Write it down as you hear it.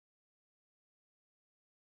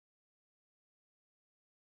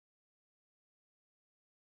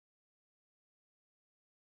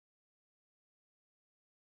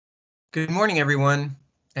Good morning, everyone,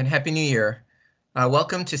 and Happy New Year.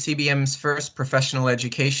 Welcome to CBM's first professional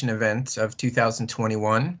education event of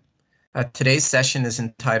 2021. Today's session is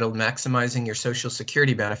entitled Maximizing Your Social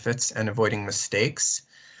Security Benefits and Avoiding Mistakes.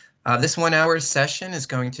 This 1 hour session is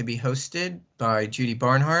going to be hosted by Judy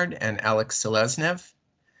Barnhard and Alex Seleznev.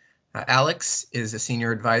 Alex is a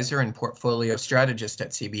senior advisor and portfolio strategist at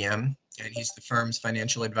CBM, and he's the firm's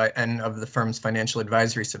financial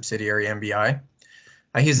advisory subsidiary, MBI.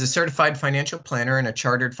 He's a certified financial planner and a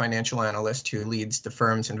chartered financial analyst who leads the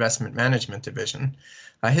firm's investment management division.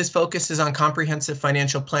 His focus is on comprehensive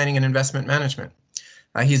financial planning and investment management.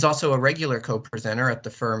 He's also a regular co-presenter at the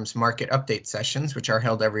firm's market update sessions, which are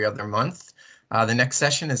held every other month. The next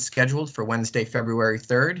session is scheduled for Wednesday, February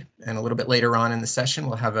 3rd, and a little bit later on in the session,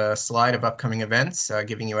 we'll have a slide of upcoming events,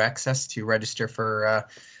 giving you access to register for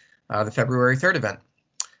the February 3rd event.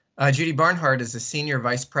 Judy Barnhard is a senior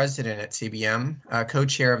vice president at CBM,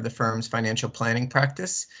 co-chair of the firm's financial planning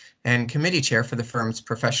practice, and committee chair for the firm's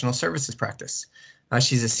professional services practice.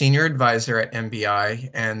 She's a senior advisor at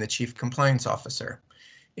MBI and the chief compliance officer.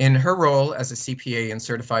 In her role as a CPA and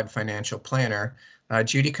certified financial planner,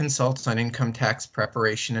 Judy consults on income tax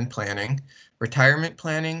preparation and planning, retirement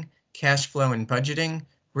planning, cash flow and budgeting,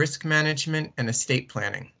 risk management, and estate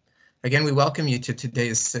planning. Again, we welcome you to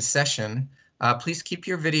today's session. Please keep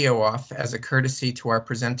your video off as a courtesy to our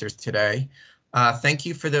presenters today. Thank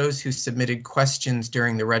you for those who submitted questions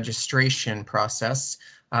during the registration process.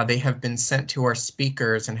 They have been sent to our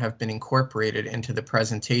speakers and have been incorporated into the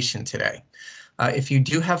presentation today. If you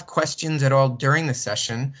do have questions at all during the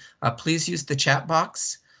session, please use the chat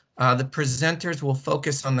box. The presenters will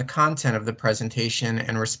focus on the content of the presentation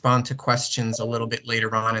and respond to questions a little bit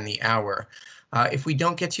later on in the hour. If we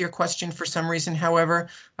don't get to your question for some reason, however,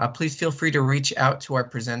 please feel free to reach out to our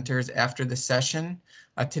presenters after the session.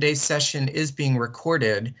 Today's session is being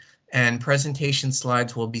recorded, and presentation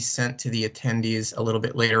slides will be sent to the attendees a little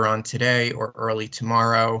bit later on today or early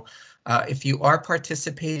tomorrow. If you are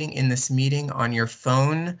participating in this meeting on your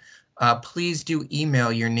phone, please do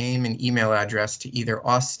email your name and email address to either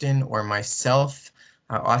Austin or myself.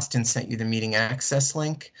 Austin sent you the meeting access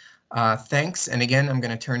link. Thanks, and again, I'm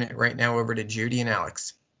going to turn it right now over to Judy and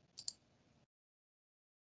Alex.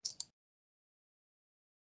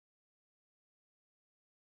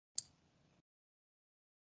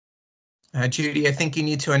 Judy, I think you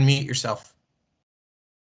need to unmute yourself.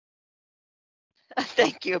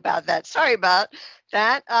 Thank you about that. Sorry about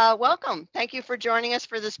that. Welcome. Thank you for joining us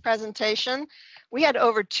for this presentation. We had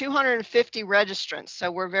over 250 registrants, so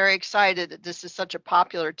we're very excited that this is such a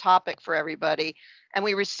popular topic for everybody. And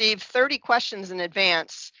we received 30 questions in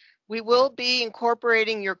advance. We will be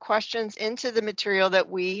incorporating your questions into the material that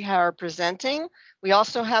we are presenting. We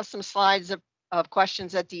also have some slides of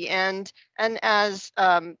questions at the end. And as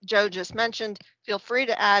Joe just mentioned, feel free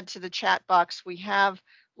to add to the chat box. We have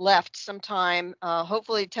left some time,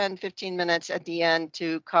 hopefully 10-15 minutes at the end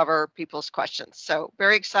to cover people's questions. So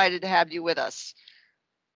very excited to have you with us.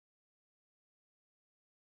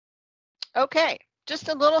 Okay, just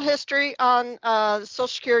a little history on the Social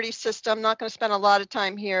Security system. Not going to spend a lot of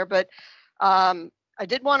time here, but I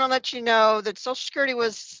did want to let you know that Social Security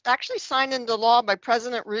was actually signed into law by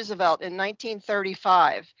President Roosevelt in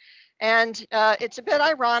 1935. And it's a bit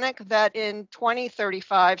ironic that in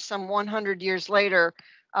 2035, some 100 years later,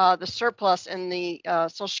 the surplus in the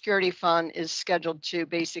Social Security fund is scheduled to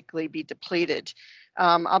basically be depleted.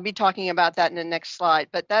 I'll be talking about that in the next slide,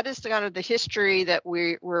 but that is kind of the history that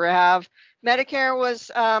we have. Medicare was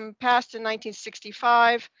passed in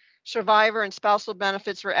 1965. Survivor and spousal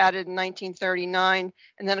benefits were added in 1939.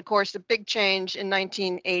 And then, of course, the big change in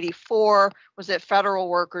 1984 was that federal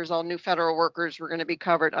workers, all new federal workers, were going to be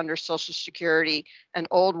covered under Social Security, and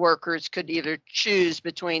old workers could either choose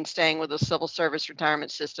between staying with the civil service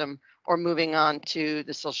retirement system or moving on to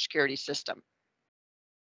the Social Security system.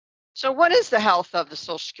 So what is the health of the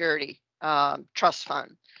Social Security Trust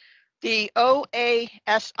Fund? The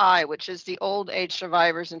OASI, which is the Old Age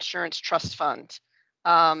Survivors Insurance Trust Fund,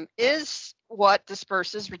 is what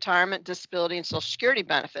disperses retirement, disability, and Social Security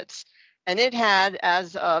benefits. And it had,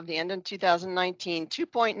 as of the end of 2019,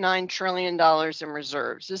 $2.9 trillion in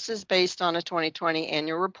reserves. This is based on a 2020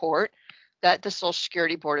 annual report that the Social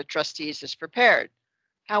Security Board of Trustees has prepared.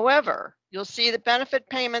 However, you'll see the benefit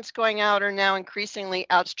payments going out are now increasingly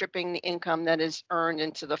outstripping the income that is earned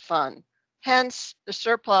into the fund. Hence, the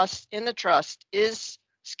surplus in the trust is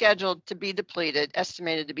scheduled to be depleted,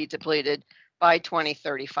 estimated to be depleted by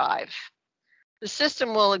 2035. The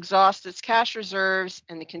system will exhaust its cash reserves,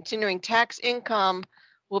 and the continuing tax income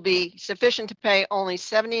will be sufficient to pay only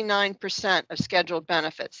 79% of scheduled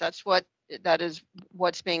benefits. That's what that is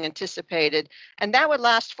what's being anticipated. And that would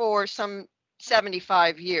last for some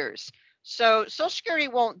 75 years. So Social Security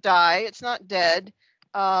won't die. It's not dead.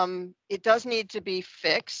 It does need to be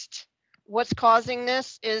fixed. What's causing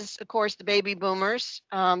this is, of course, the baby boomers.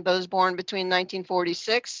 Those born between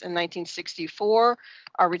 1946 and 1964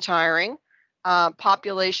 are retiring.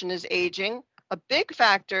 Population is aging. A big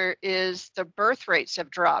factor is the birth rates have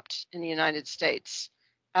dropped in the United States.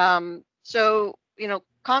 So,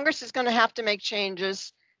 Congress is going to have to make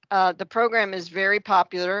changes. The program is very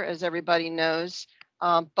popular, as everybody knows.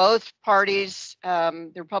 Both parties,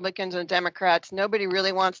 the Republicans and Democrats, nobody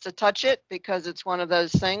really wants to touch it because it's one of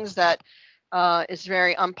those things that is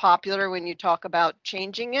very unpopular when you talk about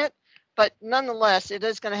changing it. But nonetheless, it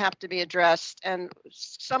is going to have to be addressed. And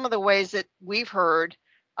some of the ways that we've heard,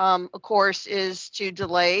 of course, is to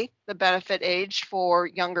delay the benefit age for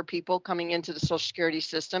younger people coming into the Social Security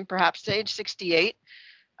system, perhaps to age 68.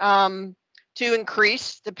 To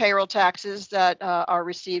increase the payroll taxes that are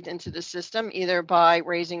received into the system, either by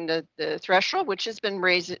raising the threshold, which has been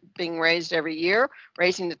being raised every year,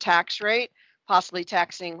 raising the tax rate, possibly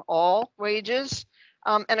taxing all wages,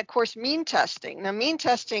 and of course, mean testing. Now, mean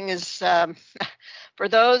testing is for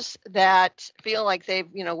those that feel like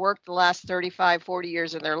they've worked the last 35, 40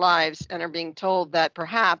 years of their lives and are being told that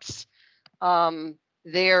perhaps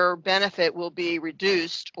their benefit will be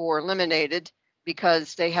reduced or eliminated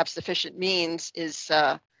because they have sufficient means is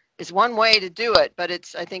one way to do it, but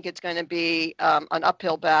I think it's going to be an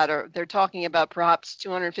uphill battle. They're talking about perhaps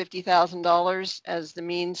 $250,000 as the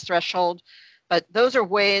means threshold, but those are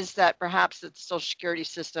ways that perhaps the Social Security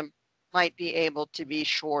system might be able to be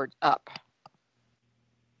shored up.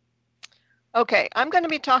 Okay, I'm going to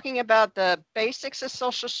be talking about the basics of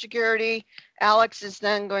Social Security. Alex is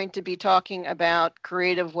then going to be talking about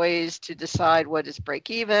creative ways to decide what is break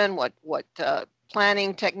even, what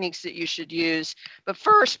planning techniques that you should use. But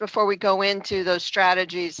first, before we go into those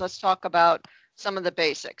strategies, let's talk about some of the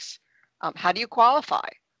basics. How do you qualify?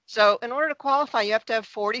 So in order to qualify, you have to have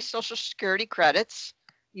 40 Social Security credits.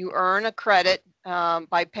 You earn a credit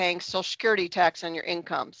by paying Social Security tax on your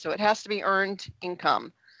income. So it has to be earned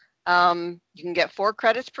income. You can get 4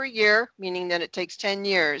 credits per year, meaning that it takes 10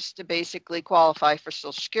 years to basically qualify for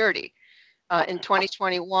Social Security. In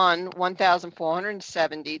 2021,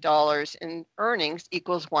 $1,470 in earnings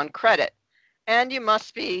equals 1 credit. And you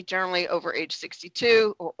must be generally over age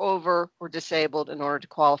 62 or over or disabled in order to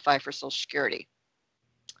qualify for Social Security.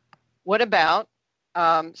 What about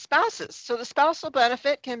spouses? So the spousal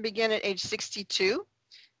benefit can begin at age 62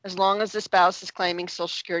 as long as the spouse is claiming Social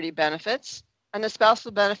Security benefits. And the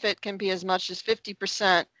spousal benefit can be as much as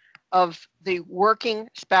 50% of the working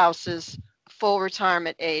spouse's full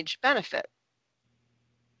retirement age benefit.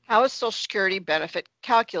 How is Social Security benefit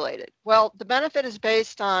calculated? Well, the benefit is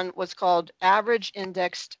based on what's called average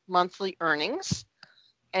indexed monthly earnings.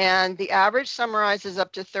 And the average summarizes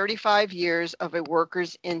up to 35 years of a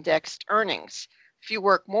worker's indexed earnings. If you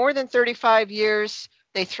work more than 35 years,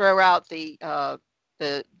 they throw out the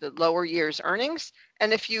lower year's earnings.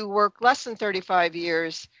 And if you work less than 35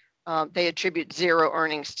 years, they attribute 0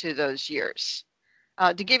 earnings to those years.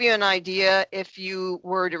 To give you an idea, if you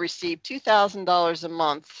were to receive $2,000 a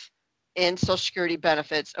month in Social Security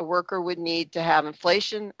benefits, a worker would need to have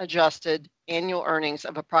inflation-adjusted annual earnings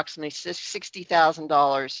of approximately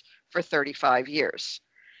 $60,000 for 35 years.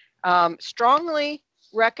 Strongly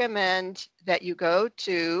recommend that you go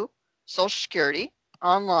to Social Security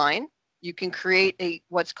online. You can create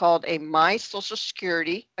what's called a My Social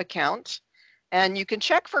Security account. And you can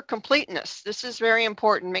check for completeness. This is very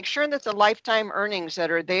important. Make sure that the lifetime earnings that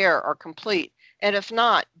are there are complete. And if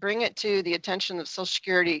not, bring it to the attention of Social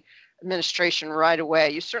Security Administration right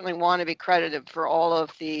away. You certainly want to be credited for all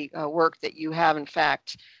of the work that you have, in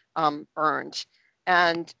fact, earned.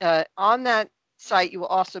 And on that site, you will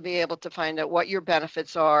also be able to find out what your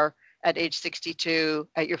benefits are at age 62,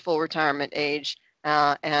 at your full retirement age,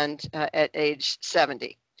 and at age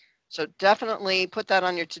 70. So definitely put that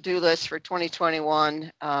on your to-do list for 2021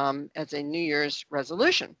 as a New Year's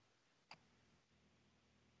resolution.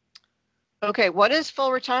 Okay, what is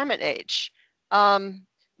full retirement age?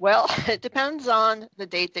 Well, it depends on the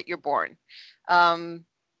date that you're born.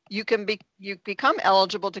 You become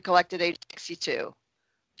eligible to collect at age 62.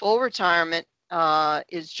 Full retirement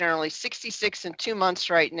is generally 66 and 2 months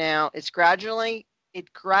right now. It's gradually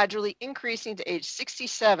increasing to age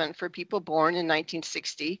 67 for people born in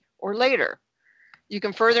 1960 or later. You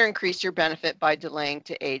can further increase your benefit by delaying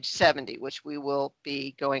to age 70, which we will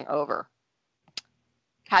be going over.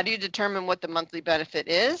 How do you determine what the monthly benefit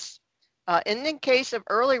is? In the case of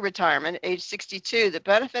early retirement, age 62, the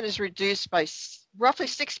benefit is reduced by roughly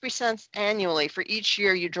 6% annually for each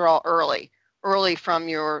year you draw early from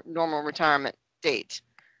your normal retirement date.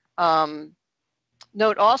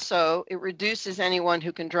 Note also, it reduces anyone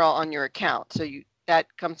who can draw on your account. So that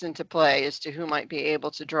comes into play as to who might be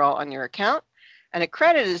able to draw on your account. And a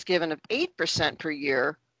credit is given of 8% per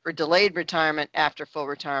year for delayed retirement after full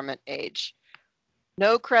retirement age.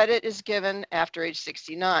 No credit is given after age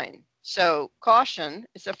 69. So caution,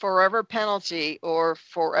 it's a forever penalty or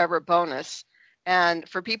forever bonus. And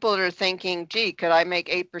for people that are thinking, gee, could I make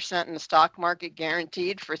 8% in the stock market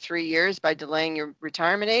guaranteed for 3 years by delaying your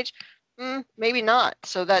retirement age? Maybe not.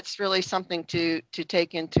 So that's really something to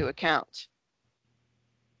take into account.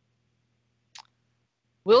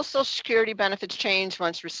 Will Social Security benefits change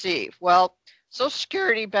once received? Well, Social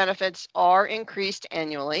Security benefits are increased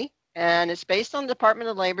annually, and it's based on the Department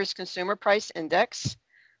of Labor's Consumer Price Index.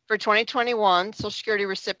 For 2021, Social Security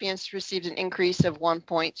recipients received an increase of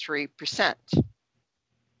 1.3%.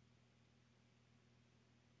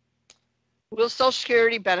 Will Social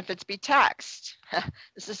Security benefits be taxed?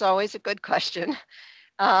 This is always a good question.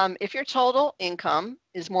 If your total income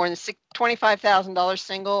is more than $25,000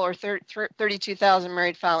 single or $32,000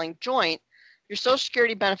 married filing joint, your Social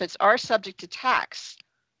Security benefits are subject to tax.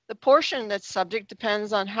 The portion that's subject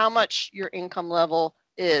depends on how much your income level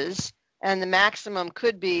is, and the maximum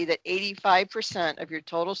could be that 85% of your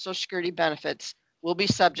total Social Security benefits will be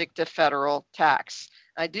subject to federal tax.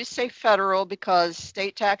 I do say federal because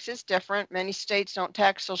state tax is different. Many states don't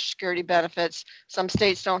tax Social Security benefits. Some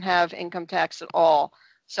states don't have income tax at all.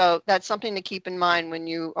 So that's something to keep in mind when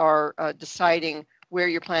you are deciding where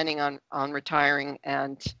you're planning on retiring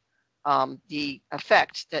and the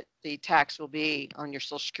effect that the tax will be on your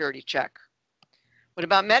Social Security check. What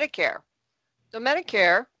about Medicare? So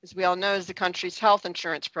Medicare, as we all know, is the country's health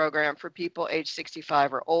insurance program for people age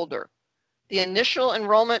 65 or older. The initial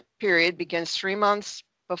enrollment period begins 3 months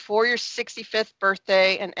before your 65th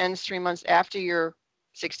birthday and ends 3 months after your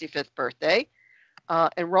 65th birthday.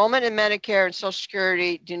 Enrollment in Medicare and Social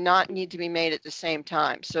Security do not need to be made at the same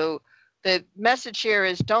time. So the message here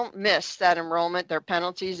is don't miss that enrollment. There are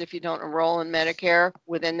penalties if you don't enroll in Medicare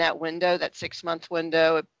within that window, that 6-month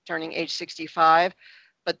window of turning age 65.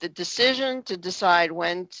 But the decision to decide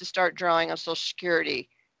when to start drawing on Social Security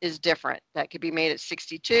is different. That could be made at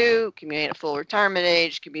 62, can be made at full retirement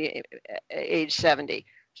age, can be age 70.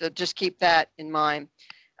 So just keep that in mind.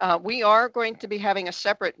 We are going to be having a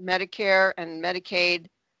separate Medicare and Medicaid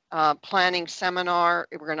planning seminar.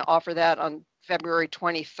 We're going to offer that on February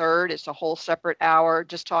 23rd. It's a whole separate hour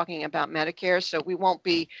just talking about Medicare. So we won't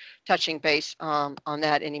be touching base on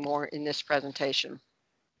that anymore in this presentation.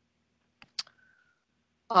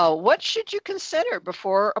 What should you consider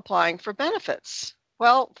before applying for benefits?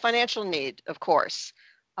 Well, financial need, of course.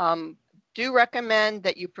 Do recommend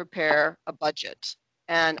that you prepare a budget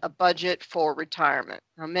and a budget for retirement.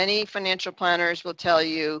 Now, many financial planners will tell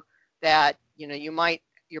you that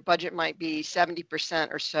your budget might be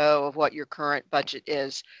 70% or so of what your current budget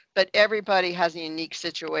is, but everybody has a unique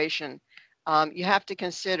situation. You have to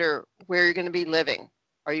consider where you're going to be living.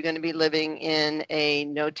 Are you going to be living in a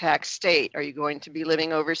no-tax state? Are you going to be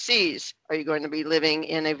living overseas? Are you going to be living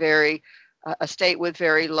in a state with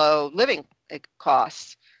very low living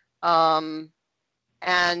costs?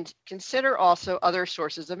 And consider also other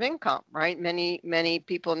sources of income, right? Many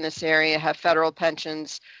people in this area have federal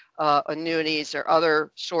pensions, annuities, or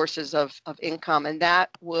other sources of income, and that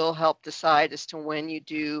will help decide as to when you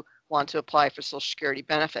do want to apply for Social Security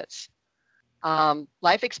benefits.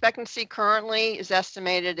 Life expectancy currently is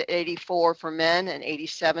estimated at 84 for men and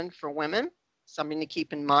 87 for women, something to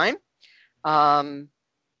keep in mind. Health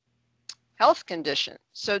condition.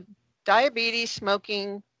 So diabetes,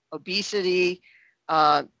 smoking, obesity,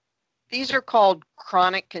 these are called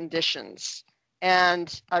chronic conditions.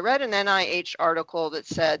 And I read an NIH article that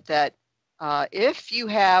said that if you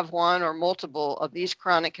have one or multiple of these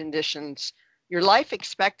chronic conditions, your life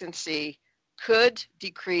expectancy could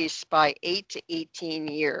decrease by 8 to 18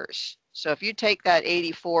 years. So if you take that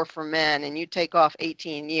 84 for men and you take off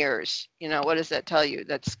 18 years, what does that tell you?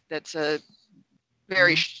 That's a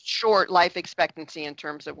very short life expectancy in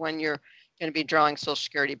terms of when you're going to be drawing Social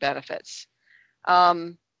Security benefits.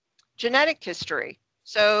 Genetic history.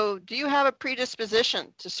 So do you have a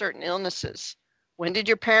predisposition to certain illnesses? When did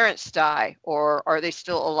your parents die, or are they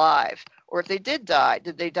still alive? Or if they did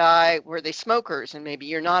they die, were they smokers, and maybe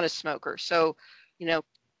you're not a smoker? So,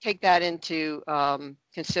 take that into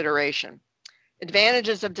consideration.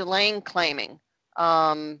 Advantages of delaying claiming.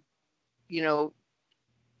 Will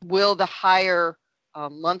the higher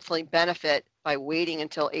monthly benefit by waiting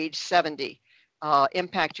until age 70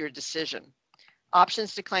 impact your decision?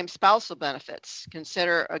 Options to claim spousal benefits.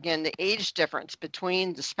 Consider, again, the age difference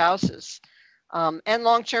between the spouses, and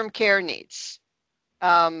long-term care needs.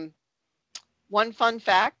 One fun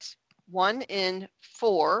fact, 1 in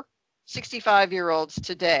 4 65-year-olds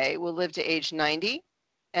today will live to age 90,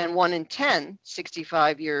 and 1 in 10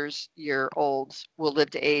 65-year-olds will live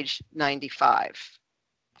to age 95.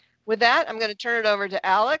 With that, I'm going to turn it over to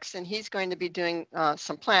Alex, and he's going to be doing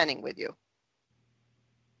some planning with you.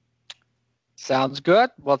 Sounds good.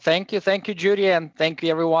 Well, thank you, Judy, and thank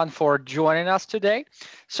you everyone for joining us today.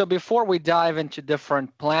 So before we dive into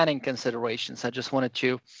different planning considerations, I just wanted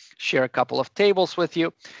to share a couple of tables with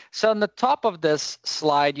you. So on the top of this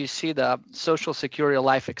slide, you see the Social Security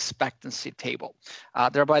life expectancy table.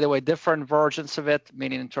 There are, by the way, different versions of it,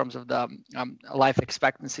 meaning in terms of the life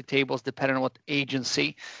expectancy tables, depending on what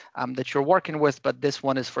agency that you're working with, but this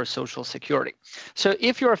one is for Social Security. So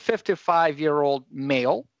if you're a 55-year-old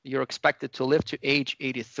male, you're expected to live to age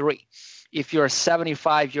 83. If you're a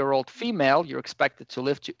 75-year-old female, you're expected to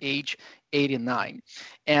live to age 89.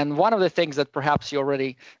 And one of the things that perhaps you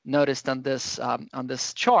already noticed on this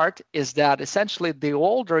chart is that essentially the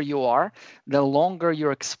older you are, the longer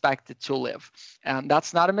you're expected to live. And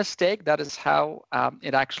that's not a mistake. That is how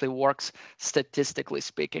it actually works, statistically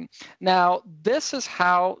speaking. Now, this is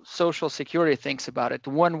how Social Security thinks about it.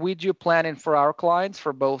 When we do planning for our clients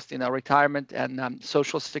for both retirement and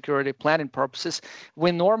Social Security planning purposes,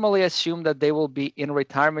 we normally assume that they will be in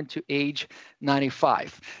retirement to age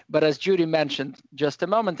 95. But as Judy mentioned just a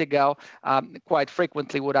moment ago, quite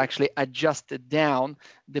frequently would actually adjust it down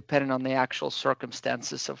depending on the actual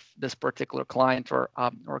circumstances of this particular client or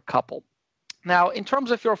couple. Now, in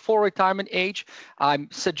terms of your full retirement age, I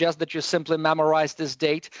suggest that you simply memorize this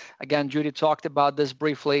date. Again, Judy talked about this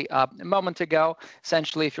briefly a moment ago.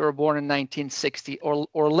 Essentially, if you were born in 1960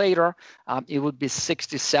 or later, it would be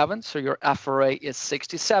 67. So your FRA is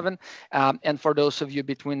 67. And for those of you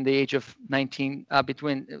between the age of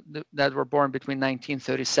that were born between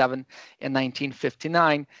 1937 and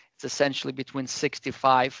 1959, it's essentially between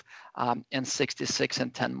 65 and 66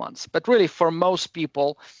 and 10 months. But really, for most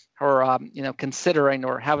people, or considering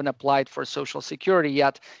or haven't applied for Social Security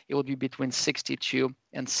yet, it would be between 62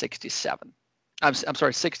 and 67. I'm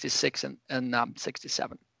sorry, 66 and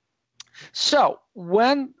 67. So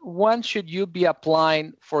when should you be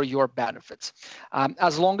applying for your benefits?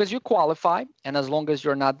 As long as you qualify and as long as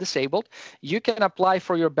you're not disabled, you can apply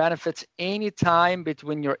for your benefits anytime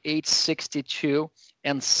between your age 62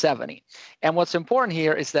 and 70. And what's important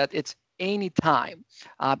here is that it's anytime.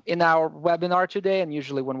 In our webinar today, and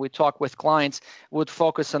usually when we talk with clients, we would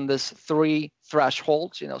focus on this 3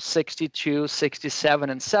 thresholds, 62, 67,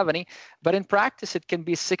 and 70. But in practice, it can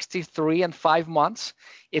be 63 and 5 months.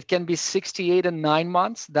 It can be 68 and 9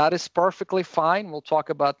 months. That is perfectly fine. We'll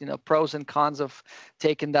talk about pros and cons of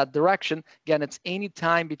taking that direction. Again, it's any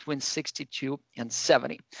time between 62 and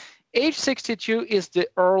 70. Age 62 is the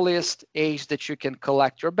earliest age that you can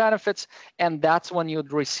collect your benefits, and that's when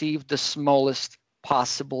you'd receive the smallest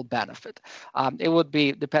possible benefit. It would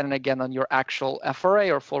be, depending again on your actual FRA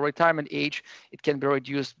or full retirement age, it can be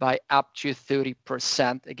reduced by up to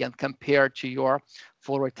 30%, again, compared to your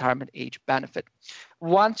full retirement age benefit.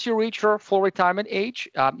 Once you reach your full retirement age,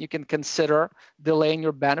 you can consider delaying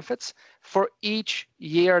your benefits. For each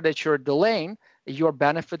year that you're delaying, your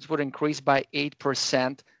benefits would increase by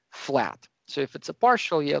 8% flat. So if it's a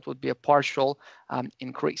partial year, it would be a partial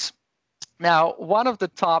increase. Now, one of the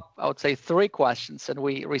top, I would say, 3 questions, and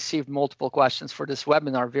we received multiple questions for this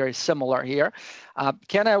webinar, very similar here.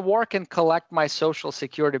 Can I work and collect my Social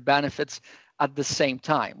Security benefits at the same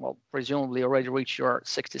time? Well, presumably already reached your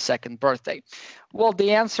 62nd birthday. Well,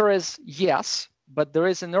 the answer is yes, but there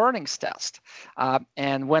is an earnings test.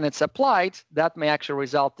 And when it's applied, that may actually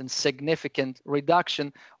result in significant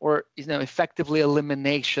reduction or effectively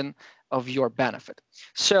elimination of your benefit.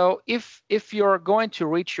 So if you're going to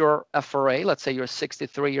reach your FRA, let's say you're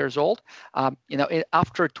 63 years old,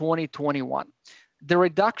 after 2021, the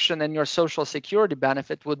reduction in your Social Security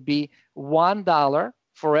benefit would be $1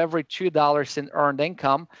 for every $2 in earned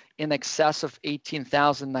income in excess of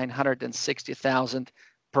 $18,960,000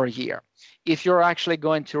 per year. If you're actually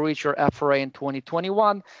going to reach your FRA in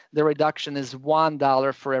 2021, the reduction is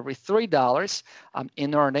 $1 for every $3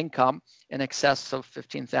 in earned income in excess of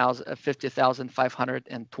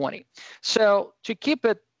 $50,520. So to keep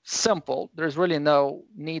it simple, there's really no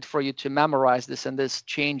need for you to memorize this and this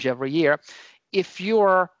change every year. If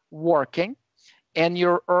you're working and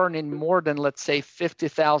you're earning more than, let's say,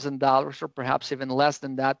 $50,000 or perhaps even less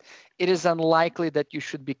than that, it is unlikely that you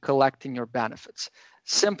should be collecting your benefits.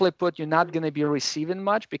 Simply put, you're not going to be receiving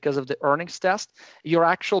much because of the earnings test. Your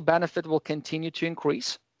actual benefit will continue to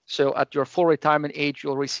increase. So at your full retirement age,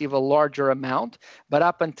 you'll receive a larger amount. But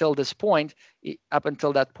up until that point,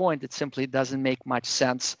 it simply doesn't make much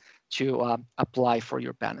sense to apply for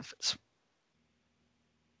your benefits.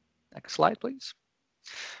 Next slide, please.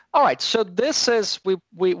 All right, so this is,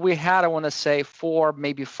 we had, I want to say, 4,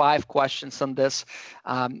 maybe 5 questions on this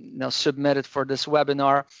submitted for this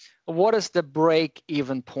webinar. What is the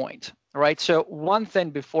break-even point? All right, so one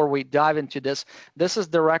thing before we dive into this is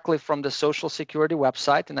directly from the Social Security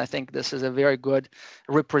website, and I think this is a very good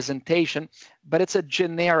representation, but it's a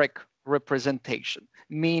generic representation,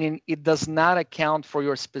 meaning it does not account for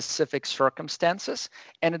your specific circumstances,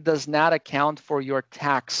 and it does not account for your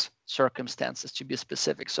tax circumstances, to be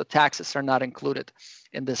specific. So taxes are not included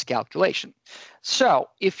in this calculation. So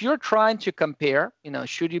if you're trying to compare,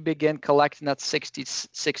 should you begin collecting at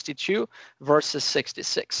 62 versus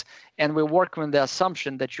 66? And we work with the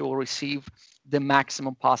assumption that you will receive the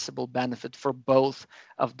maximum possible benefit for both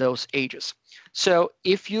of those ages. So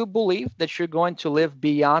if you believe that you're going to live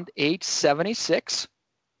beyond age 76,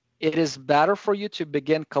 it is better for you to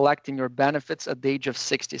begin collecting your benefits at the age of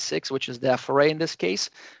 66, which is the FRA in this case,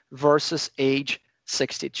 versus age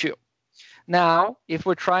 62. Now, if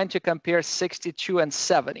we're trying to compare 62 and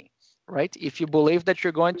 70, right? If you believe that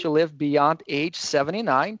you're going to live beyond age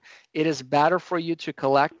 79, it is better for you to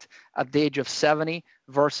collect at the age of 70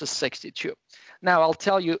 versus 62. Now, I'll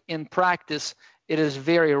tell you, in practice, it is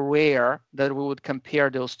very rare that we would compare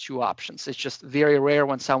those two options. It's just very rare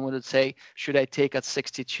when someone would say, should I take at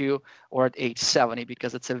 62 or at age 70?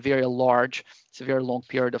 Because it's a very long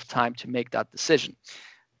period of time to make that decision.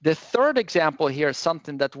 The third example here is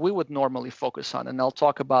something that we would normally focus on, and I'll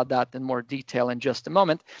talk about that in more detail in just a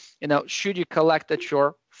moment. Should you collect at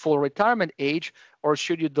your full retirement age, or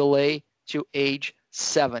should you delay to age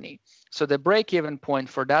 70? So the break-even point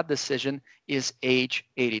for that decision is age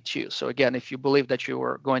 82. So again, if you believe that you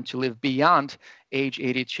are going to live beyond age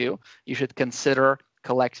 82, you should consider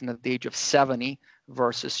collecting at the age of 70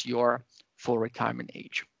 versus your full retirement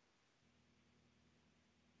age.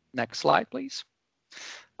 Next slide, please.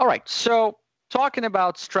 All right, so talking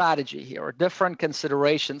about strategy here, or different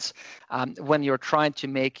considerations when you're trying to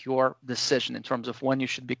make your decision in terms of when you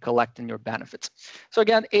should be collecting your benefits. So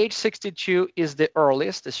again, age 62 is the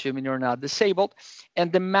earliest, assuming you're not disabled,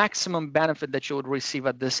 and the maximum benefit that you would receive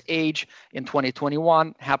at this age in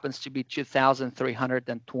 2021 happens to be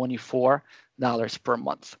 $2,324 per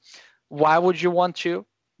month. Why would you want to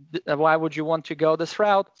go this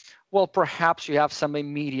route? Well, perhaps you have some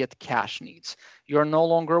immediate cash needs. You're no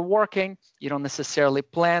longer working. You don't necessarily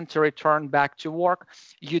plan to return back to work.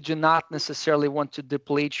 You do not necessarily want to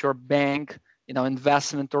deplete your bank,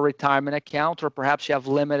 investment or retirement account, or perhaps you have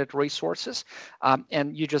limited resources,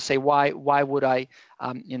 and you just say, why would I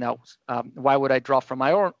draw from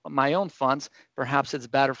my own funds? Perhaps it's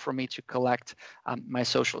better for me to collect my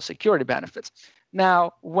Social Security benefits.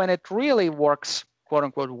 Now, when it really works, quote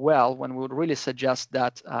unquote, well, when we would really suggest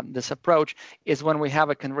that this approach is when we have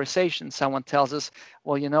a conversation, someone tells us,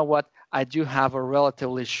 well, you know what, I do have a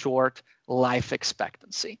relatively short life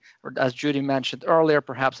expectancy. Or as Judy mentioned earlier,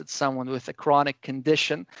 perhaps it's someone with a chronic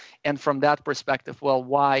condition. And from that perspective, well,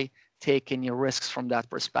 why take any risks from that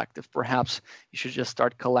perspective? Perhaps you should just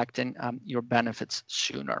start collecting your benefits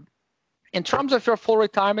sooner. In terms of your full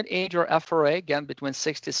retirement age, or FRA, again, between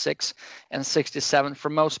 66 and 67 for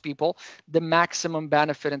most people, the maximum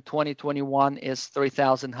benefit in 2021 is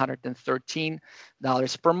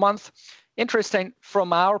 $3,113 per month. Interesting,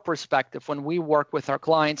 from our perspective, when we work with our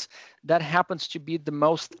clients, that happens to be the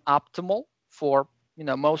most optimal for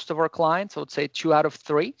most of our clients. I would say 2 out of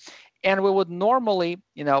 3. And we would normally,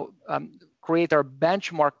 create our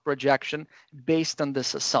benchmark projection based on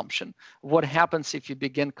this assumption. What happens if you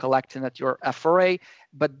begin collecting at your FRA,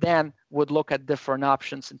 but then would look at different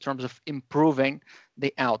options in terms of improving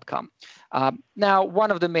the outcome. Now, one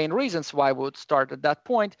of the main reasons why we would start at that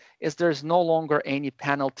point is there's no longer any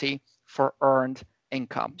penalty for earned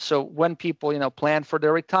income. So when people, plan for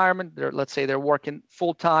their retirement, let's say they're working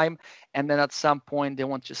full time, and then at some point they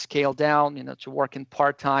want to scale down, to working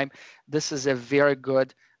part time. This is a very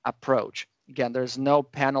good approach. Again, there's no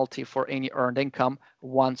penalty for any earned income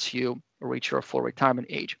once you reach your full retirement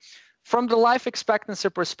age. From the life expectancy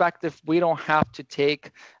perspective, we don't have to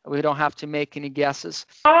make any guesses.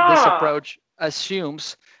 This approach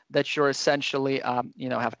assumes that you're essentially,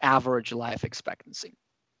 have average life expectancy.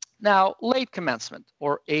 Now, late commencement,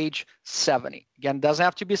 or age 70. Again, doesn't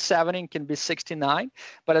have to be 70, it can be 69,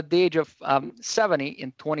 but at the age of 70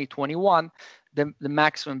 in 2021, the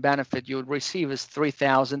maximum benefit you would receive is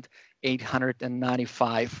 $3,800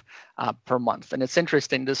 $895 per month. And it's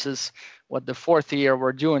interesting, this is what the 4th year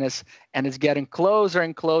we're doing is, and it's getting closer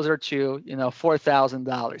and closer to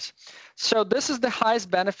 $4,000. So this is the highest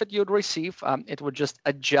benefit you'd receive. It would just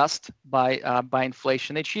adjust by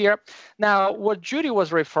inflation each year. Now, what Judy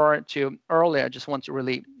was referring to earlier, I just want to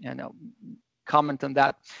really comment on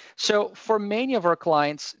that. So for many of our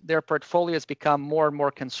clients, their portfolios become more and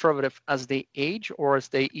more conservative as they age or as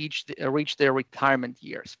they reach their retirement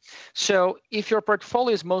years. So if your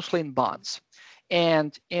portfolio is mostly in bonds,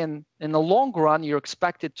 and in the long run, you're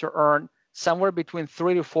expected to earn somewhere between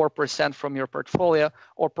 3 to 4% from your portfolio,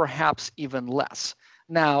 or perhaps even less.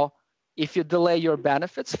 Now, if you delay your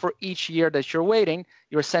benefits for each year that you're waiting,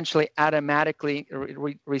 you're essentially automatically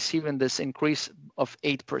receiving this increase of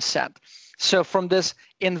 8%. So from this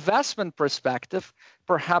investment perspective,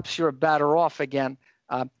 perhaps you're better off, again,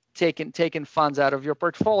 taking funds out of your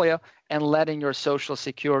portfolio and letting your Social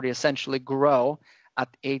Security essentially grow at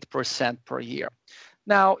 8% per year.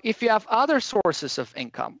 Now, if you have other sources of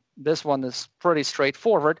income, this one is pretty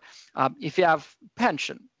straightforward. If you have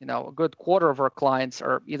pension, a good quarter of our clients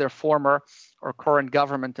are either former or current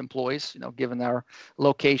government employees, given our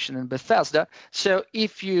location in Bethesda. So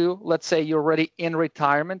if you, let's say you're already in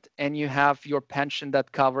retirement and you have your pension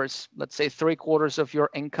that covers, let's say 3/4 of your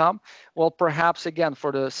income, well, perhaps again,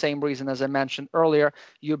 for the same reason as I mentioned earlier,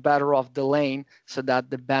 you're better off delaying so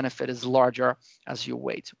that the benefit is larger as you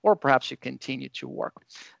wait, or perhaps you continue to work.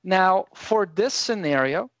 Now, for this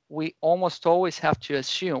scenario, we almost always have to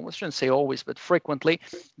assume, we shouldn't say always, but frequently,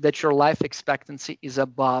 that your life expectancy is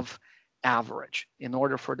above average in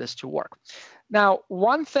order for this to work. Now,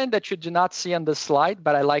 one thing that you do not see on this slide,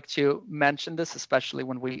 but I like to mention this, especially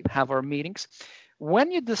when we have our meetings,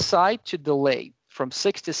 when you decide to delay from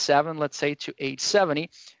 67, let's say, to age 70,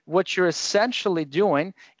 what you're essentially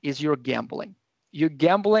doing is you're gambling. You're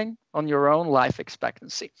gambling on your own life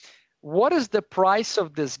expectancy. What is the price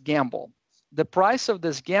of this gamble? The price of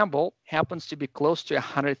this gamble happens to be close to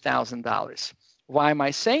 $100,000. Why am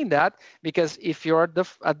I saying that? Because if you're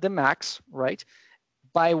at the max, right,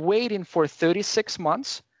 by waiting for 36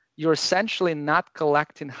 months, you're essentially not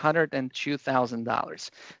collecting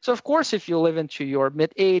 $102,000. So of course, if you live into your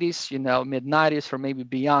mid-80s, mid-90s, or maybe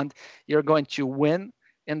beyond, you're going to win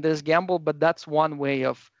in this gamble, but that's one way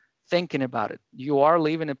of thinking about it. You are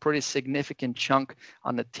leaving a pretty significant chunk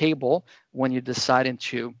on the table when you're deciding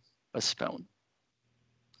to postpone.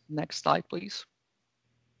 Next slide, please.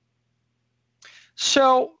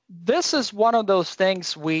 So this is one of those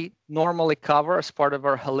things we normally cover as part of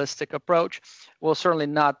our holistic approach. We'll certainly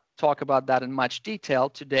not talk about that in much detail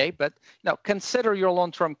today, but consider your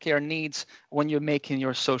long-term care needs when you're making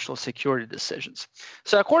your Social Security decisions.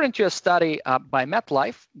 So according to a study by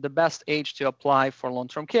MetLife, the best age to apply for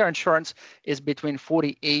long-term care insurance is between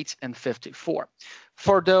 48 and 54.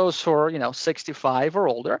 For those who are 65 or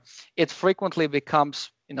older, it frequently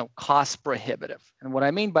becomes cost prohibitive. And what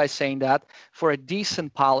I mean by saying that, for a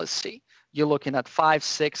decent policy, you're looking at $500,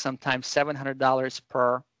 $600, sometimes $700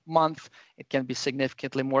 per month. It can be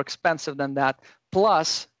significantly more expensive than that.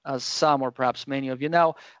 Plus, as some or perhaps many of you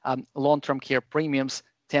know, long-term care premiums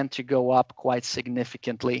tend to go up quite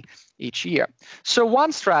significantly each year. So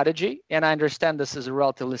one strategy, and I understand this is a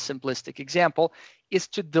relatively simplistic example, is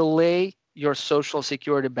to delay your Social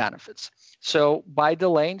Security benefits. So by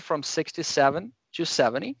delaying from 67 to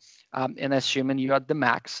 70, and assuming you're at the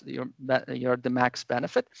max, you're at the max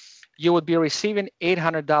benefit, you would be receiving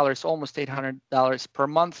 $800, almost $800 per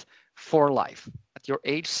month for life at your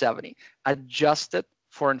age 70, adjusted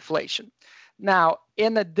for inflation. Now,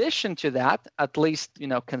 in addition to that, at least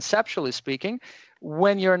conceptually speaking,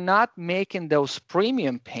 when you're not making those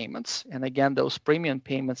premium payments, and again, those premium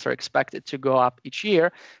payments are expected to go up each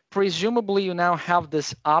year, presumably you now have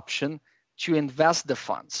this option to invest the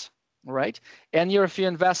funds, right? And if you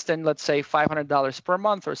invest in, let's say, $500 per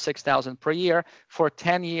month or $6,000 per year for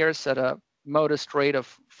 10 years at a modest rate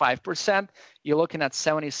of 5%, you're looking at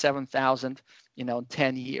 $77,000, in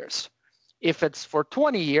 10 years. If it's for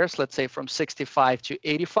 20 years, let's say from 65 to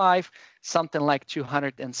 85, something like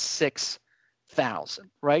 $206,000,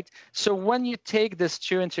 right? So when you take this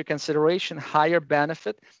two into consideration, higher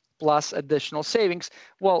benefit plus additional savings,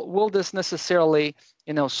 well, will this necessarily,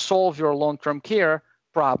 solve your long-term care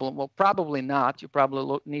problem? Well, probably not. You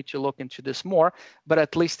probably need to look into this more, but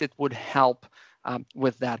at least it would help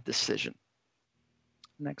with that decision.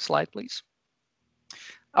 Next slide, please.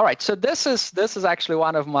 All right, so this is actually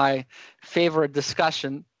one of my favorite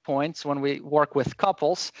discussion points when we work with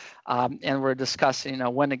couples, and we're discussing,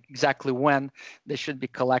 when they should be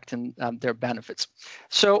collecting their benefits.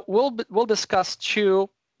 So we'll discuss two,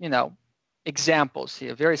 examples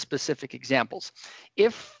here, very specific examples.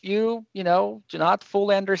 If you do not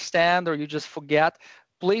fully understand or you just forget,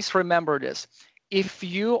 please remember this. If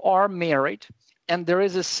you are married and there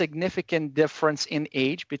is a significant difference in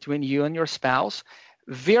age between you and your spouse,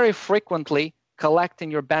 very frequently collecting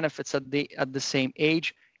your benefits at the same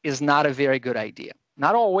age is not a very good idea.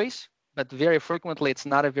 Not always, but very frequently it's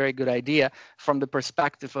not a very good idea from the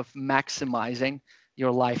perspective of maximizing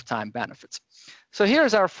your lifetime benefits. So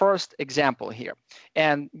here's our first example here.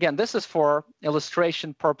 And again, this is for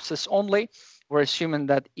illustration purposes only. We're assuming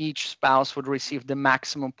that each spouse would receive the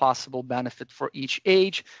maximum possible benefit for each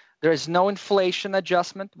age. There is no inflation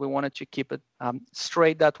adjustment. We wanted to keep it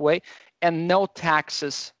straight that way. And no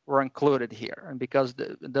taxes were included here. And because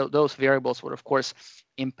those variables would, of course,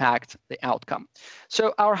 impact the outcome.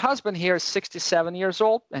 So our husband here is 67 years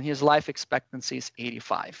old, and his life expectancy is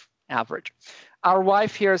 85, average. Our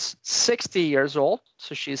wife here is 60 years old,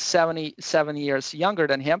 so she's 77 years younger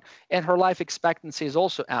than him, and her life expectancy is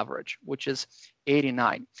also average, which is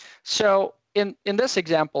 89. So in this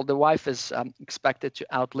example, the wife is expected to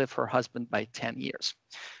outlive her husband by 10 years.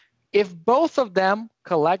 If both of them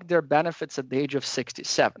collect their benefits at the age of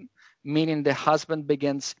 67, meaning the husband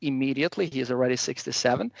begins immediately, he is already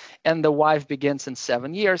 67, and the wife begins in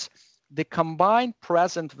 7 years, the combined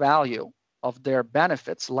present value of their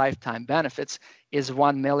benefits, lifetime benefits, is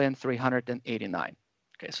 $1,389,000.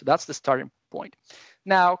 Okay, so that's the starting point.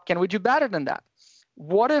 Now, can we do better than that?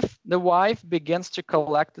 What if the wife begins to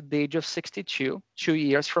collect at the age of 62, 2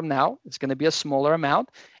 years from now? It's going to be a smaller amount.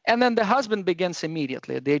 And then the husband begins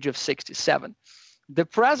immediately at the age of 67. The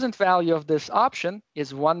present value of this option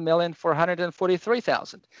is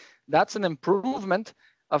 $1,443,000. That's an improvement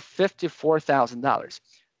of $54,000.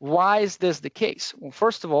 Why is this the case? Well,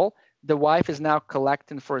 first of all, the wife is now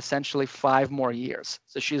collecting for essentially 5 more years.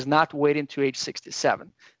 So she's not waiting to age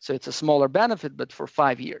 67. So it's a smaller benefit, but for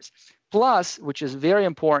 5 years. Plus, which is very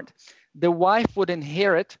important, the wife would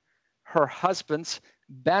inherit her husband's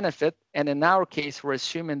benefit. And in our case, we're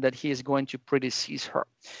assuming that he is going to predecease her.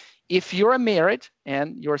 If you're married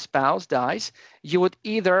and your spouse dies, you would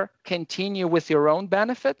either continue with your own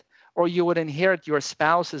benefit or you would inherit your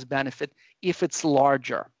spouse's benefit if it's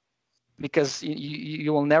larger, because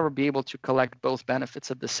you will never be able to collect both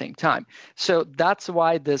benefits at the same time. So that's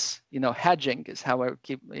why this, hedging is how I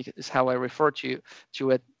refer to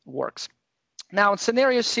it works. Now in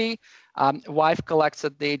scenario C, wife collects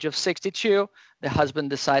at the age of 62, the husband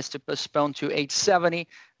decides to postpone to age 70.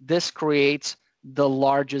 This creates the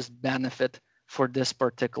largest benefit for this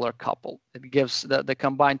particular couple. It gives the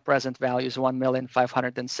combined present value is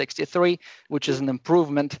 $1,563,000, which is an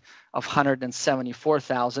improvement of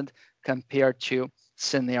 $174,000 compared to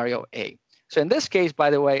scenario A. So in this case, by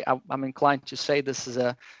the way, I'm inclined to say this is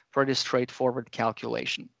a pretty straightforward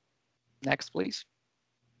calculation. Next, please.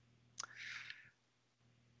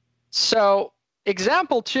 So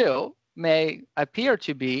example 2 may appear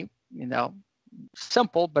to be,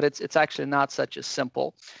 simple, but it's actually not such a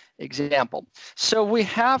simple example. So we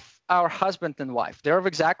have our husband and wife. They're of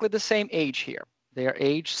exactly the same age here. They're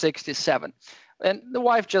age 67. And the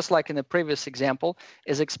wife, just like in the previous example,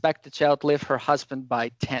 is expected to outlive her husband by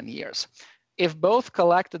 10 years. If both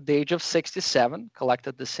collect at the age of 67, collect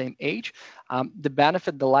at the same age,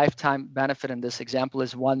 the lifetime benefit in this example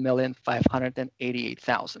is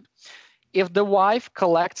 $1,588,000. If the wife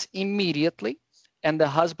collects immediately and the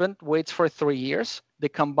husband waits for 3 years, the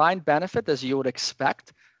combined benefit, as you would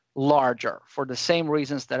expect, larger for the same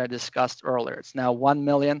reasons that I discussed earlier. It's now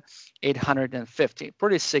 $1,850,000,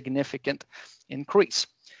 pretty significant increase.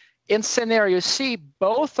 In scenario C,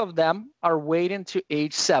 both of them are waiting to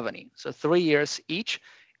age 70, so 3 years each,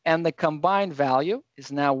 and the combined value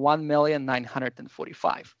is now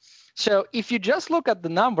 $1,945,000. So if you just look at the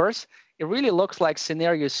numbers, it really looks like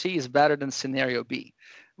scenario C is better than scenario B.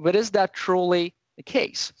 But is that truly the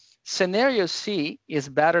case? Scenario C is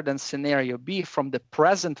better than scenario B from the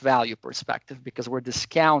present value perspective because we're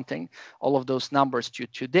discounting all of those numbers to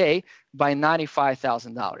today by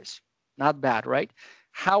 $95,000. Not bad, right?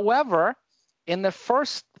 However, in the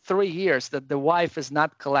first 3 years that the wife is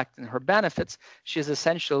not collecting her benefits, she's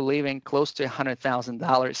essentially leaving close to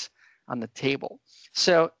 $100,000 on the table.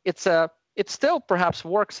 So it still perhaps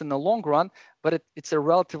works in the long run, but it's a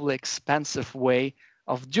relatively expensive way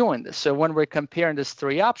of doing this. So when we're comparing these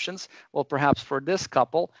 3 options, well, perhaps for this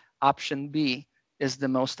couple, option B is the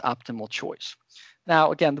most optimal choice.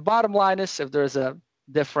 Now, again, the bottom line is if there's a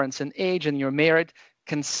difference in age and you're married,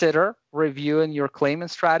 consider reviewing your claimant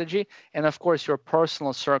strategy. And of course, your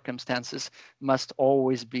personal circumstances must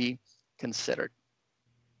always be considered.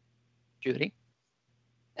 Judy?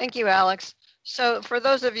 Thank you, Alex. So for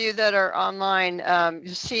those of you that are online,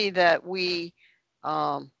 you see that we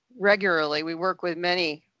regularly, we work with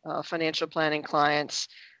many financial planning clients,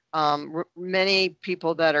 many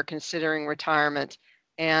people that are considering retirement,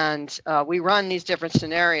 and we run these different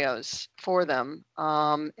scenarios for them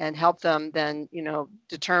and help them then,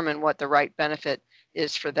 determine what the right benefit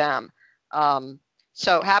is for them.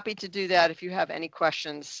 So happy to do that. If you have any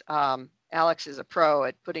questions, Alex is a pro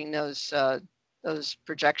at putting those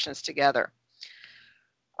projections together.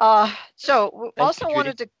 So also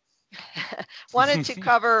wanted to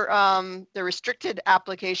cover the restricted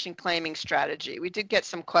application claiming strategy. We did get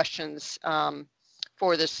some questions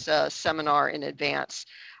for this seminar in advance.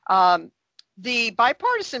 The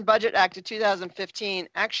Bipartisan Budget Act of 2015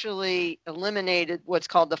 actually eliminated what's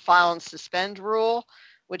called the file and suspend rule,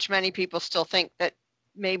 which many people still think that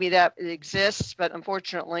maybe that exists, but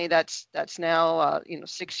unfortunately that's now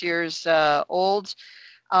 6 years old.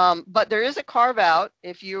 But there is a carve out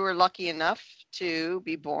if you were lucky enough to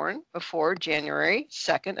be born before January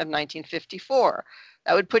 2nd of 1954.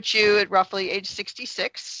 That would put you at roughly age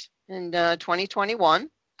 66 in 2021.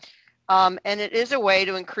 And it is a way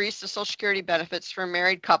to increase the Social Security benefits for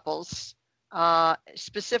married couples.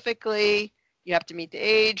 Specifically, you have to meet the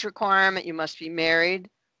age requirement. You must be married.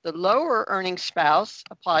 The lower earning spouse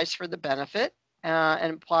applies for the benefit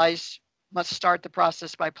and must start the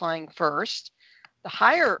process by applying first. The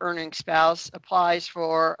higher earning spouse applies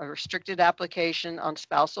for a restricted application on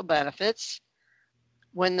spousal benefits.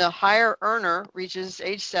 When the higher earner reaches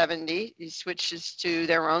age 70, he switches to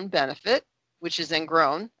their own benefit, which is then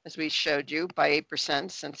grown, as we showed you, by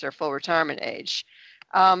 8% since their full retirement age.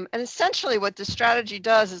 And essentially what this strategy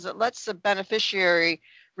does is it lets the beneficiary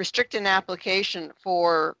restrict an application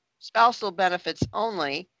for spousal benefits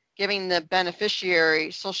only, giving the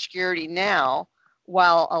beneficiary Social Security now,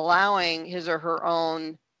 while allowing his or her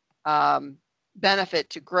own benefit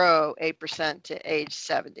to grow 8% to age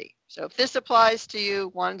 70. So if this applies to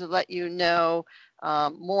you, wanted to let you know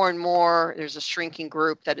more and more, there's a shrinking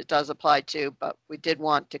group that it does apply to, but we did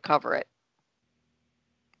want to cover it.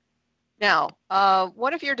 Now,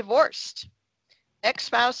 what if you're divorced?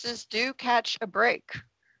 Ex-spouses do catch a break.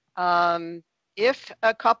 If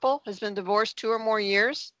a couple has been divorced 2 or more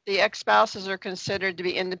years, the ex-spouses are considered to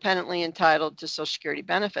be independently entitled to Social Security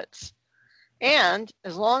benefits. And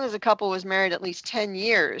as long as a couple was married at least 10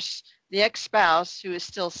 years, the ex-spouse who is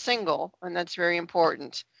still single, and that's very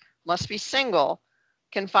important, must be single,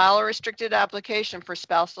 can file a restricted application for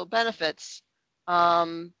spousal benefits.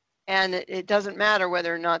 And it doesn't matter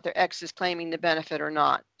whether or not their ex is claiming the benefit or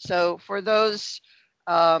not. So for those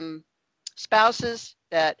spouses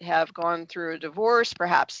that have gone through a divorce,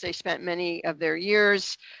 perhaps they spent many of their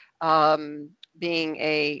years being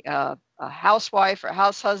a housewife or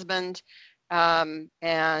house husband,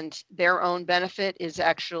 and their own benefit is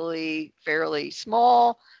actually fairly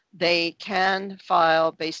small. They can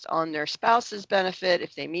file based on their spouse's benefit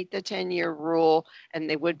if they meet the 10-year rule, and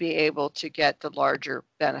they would be able to get the larger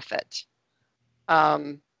benefit.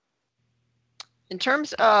 In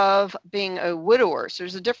terms of being a widower, so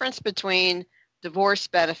there's a difference between divorce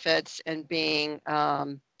benefits and being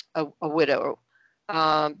a widow.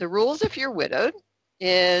 The rules if you're widowed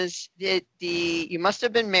is that you must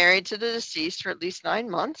have been married to the deceased for at least 9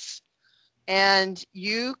 months, and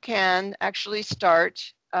you can actually start,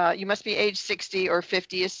 you must be age 60 or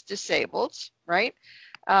 50 is disabled, right?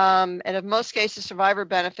 And in most cases, survivor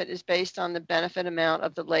benefit is based on the benefit amount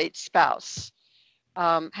of the late spouse.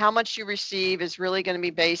 How much you receive is really going to be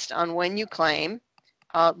based on when you claim,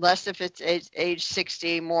 less if it's age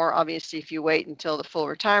 60, more obviously if you wait until the full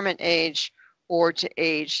retirement age or to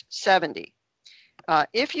age 70.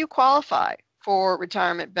 If you qualify for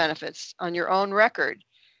retirement benefits on your own record,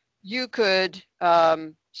 you could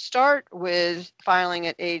start with filing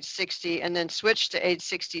at age 60 and then switch to age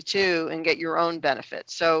 62 and get your own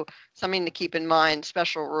benefits. So something to keep in mind,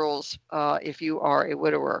 special rules if you are a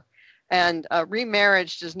widower. And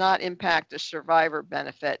remarriage does not impact the survivor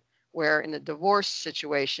benefit, where in the divorce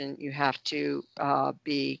situation, you have to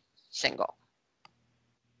be single.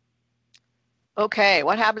 Okay,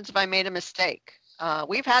 what happens if I made a mistake?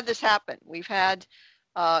 We've had this happen. We've had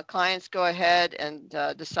clients go ahead and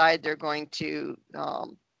decide they're going to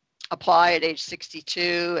apply at age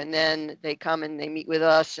 62, and then they come and they meet with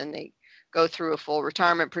us and they go through a full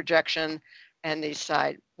retirement projection, and they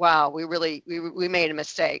decide, wow, we made a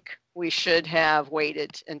mistake. We should have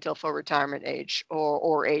waited until full retirement age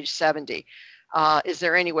or age 70. Is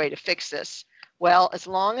there any way to fix this? Well, as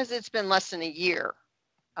long as it's been less than a year,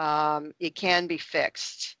 it can be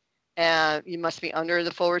fixed. You must be under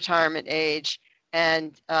the full retirement age,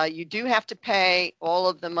 And you do have to pay all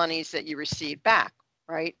of the monies that you receive back,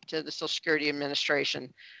 right, to the Social Security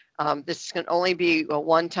Administration. This can only be a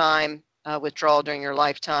one-time withdrawal during your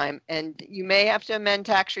lifetime, and you may have to amend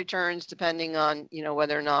tax returns depending on, you know,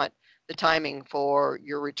 whether or not the timing for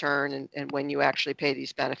your return and when you actually pay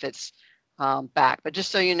these benefits back. But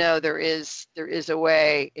just so you know, there is a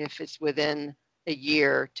way, if it's within a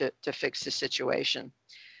year, to fix the situation.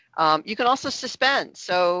 You can also suspend.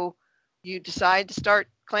 So you decide to start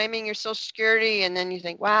claiming your Social Security, and then you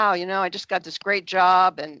think, wow, you know, I just got this great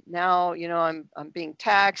job, and now, you know, I'm being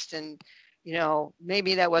taxed, and, you know,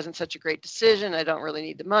 maybe that wasn't such a great decision. I don't really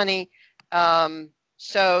need the money.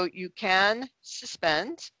 So you can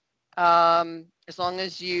suspend as long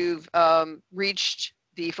as you've reached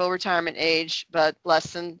the full retirement age, but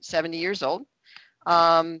less than 70 years old.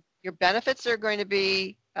 Your benefits are going to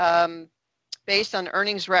be based on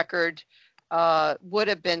earnings record, would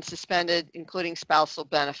have been suspended, including spousal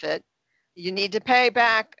benefit. You need to pay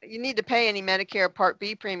any Medicare Part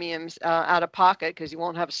B premiums out of pocket, because you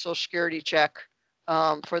won't have a Social Security check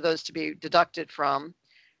for those to be deducted from.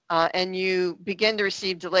 And you begin to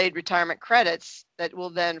receive delayed retirement credits that will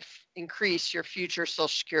then increase your future Social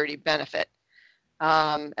Security benefit.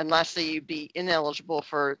 And lastly, you'd be ineligible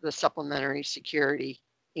for the supplementary security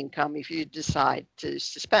income if you decide to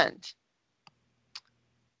suspend.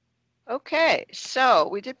 Okay, so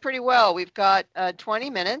we did pretty well. We've got 20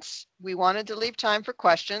 minutes. We wanted to leave time for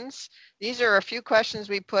questions. These are a few questions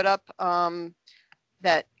we put up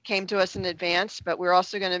that came to us in advance, but we're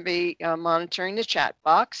also going to be monitoring the chat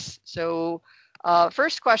box. So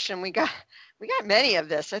first question, we got many of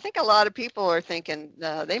this. I think a lot of people are thinking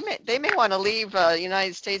they may want to leave the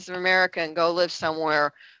United States of America and go live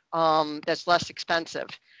somewhere that's less expensive.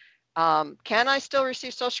 Can I still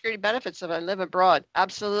receive Social Security benefits if I live abroad?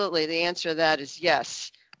 Absolutely. The answer to that is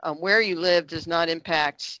yes. Where you live does not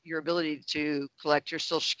impact your ability to collect your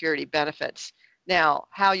Social Security benefits. Now,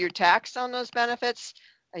 how you're taxed on those benefits,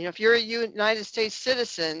 you know, if you're a United States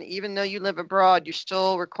citizen, even though you live abroad, you're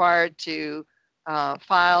still required to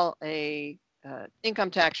file a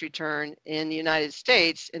income tax return in the United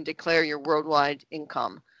States and declare your worldwide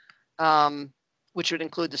income, which would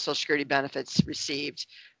include the Social Security benefits received.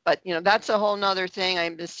 But, you know, that's a whole nother thing.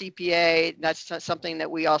 I'm the CPA. That's something that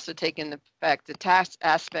we also take into effect, the tax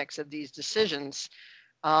aspects of these decisions.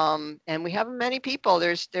 And we have many people.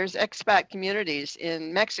 There's expat communities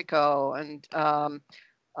in Mexico and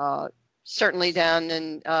certainly down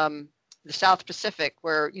in the South Pacific,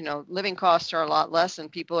 where, you know, living costs are a lot less,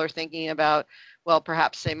 and people are thinking about, well,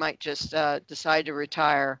 perhaps they might just decide to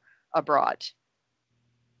retire abroad.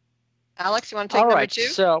 Alex, you want to take number two?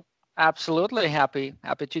 So absolutely happy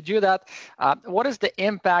to do that. What is the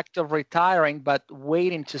impact of retiring but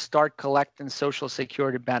waiting to start collecting Social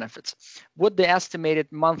Security benefits? Would the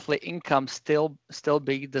estimated monthly income still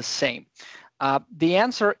be the same? The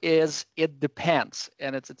answer is it depends,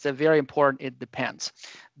 and it's a very important it depends.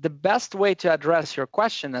 The best way to address your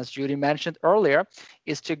question, as Judy mentioned earlier,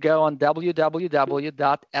 is to go on www.ssa.gov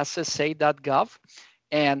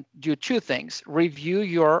and do two things: review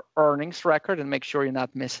your earnings record and make sure you're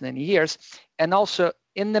not missing any years. And also,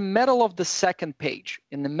 in the middle of the second page,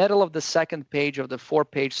 of the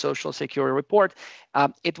 4-page Social Security report,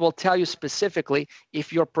 it will tell you specifically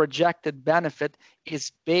if your projected benefit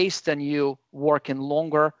is based on you working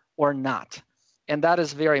longer or not. And that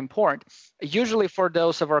is very important. Usually for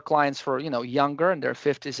those of our clients who are, you know, younger in their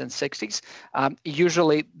 50s and 60s,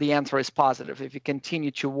 usually the answer is positive. If you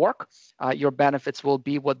continue to work, your benefits will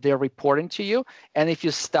be what they're reporting to you. And if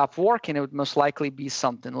you stop working, it would most likely be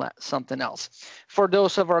something else. For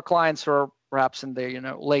those of our clients who are perhaps in their, you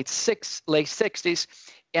know, late 60s,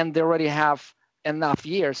 and they already have enough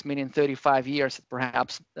years, meaning 35 years,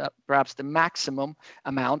 perhaps the maximum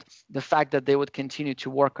amount, the fact that they would continue to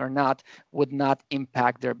work or not would not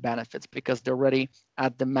impact their benefits, because they're already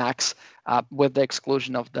at the max with the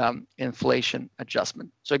exclusion of the inflation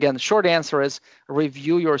adjustment. So again, the short answer is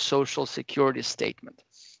review your Social Security statement.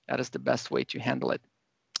 That is the best way to handle it.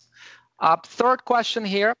 Third question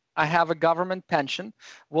here, I have a government pension.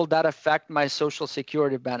 Will that affect my Social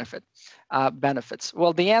Security benefits?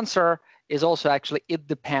 Well, the answer is also actually it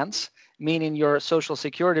depends, meaning your Social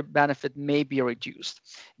Security benefit may be reduced.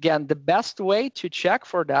 Again, the best way to check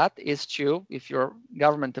for that is to, if you're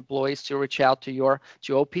government employees, to reach out to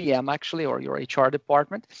OPM actually, or your HR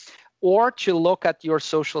department, or to look at your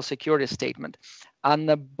Social Security statement. On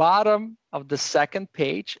the bottom of the second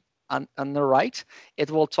page, on the right, it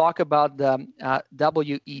will talk about the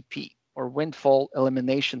WEP. or windfall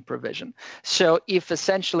elimination provision. So if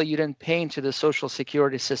essentially you didn't pay into the Social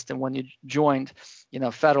Security system when you joined,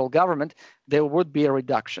 federal government, there would be a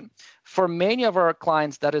reduction. For many of our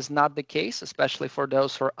clients, that is not the case, especially for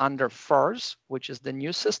those who are under FERS, which is the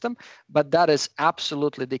new system, but that is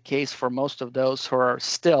absolutely the case for most of those who are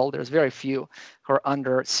still, there's very few who are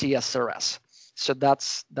under CSRS. So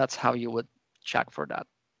that's how you would check for that.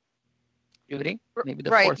 Judy, maybe the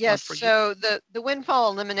right, fourth yes. one for you. So the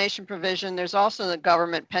windfall elimination provision, there's also the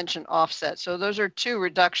government pension offset. So those are two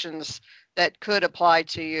reductions that could apply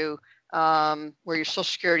to you where your Social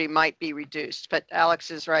Security might be reduced. But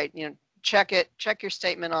Alex is right, check your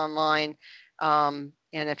statement online. And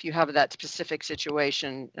if you have that specific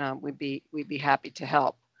situation, we'd be happy to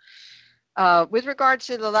help. With regard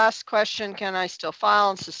to the last question, can I still file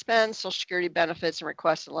and suspend Social Security benefits and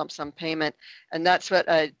request a lump sum payment? And that's what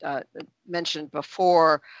I mentioned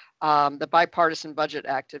before. The Bipartisan Budget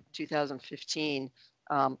Act of 2015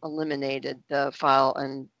 eliminated the file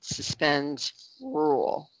and suspend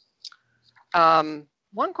rule.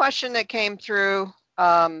 One question that came through,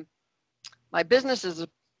 my business is a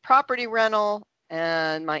property rental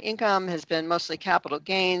and my income has been mostly capital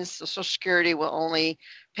gains. So Social Security will only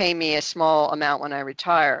pay me a small amount when I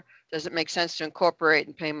retire. Does it make sense to incorporate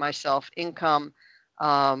and pay myself income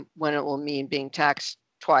when it will mean being taxed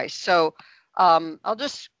twice? So I'll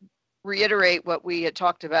just reiterate what we had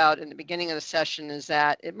talked about in the beginning of the session, is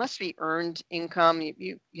that it must be earned income.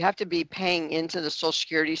 You have to be paying into the Social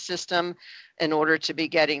Security system in order to be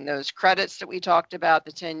getting those credits that we talked about,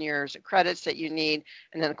 the 10 years of credits that you need.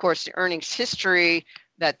 And then of course the earnings history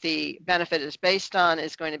that the benefit is based on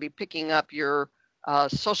is going to be picking up your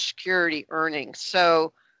Social Security earnings.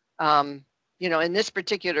 So, in this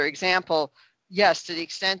particular example, yes, to the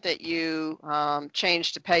extent that you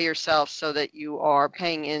change to pay yourself so that you are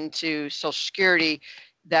paying into Social Security,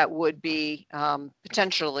 that would be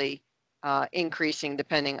potentially increasing,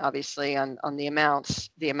 depending obviously on the amount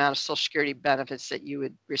of Social Security benefits that you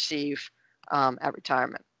would receive at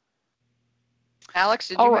retirement. Alex,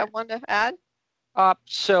 did you have one to add?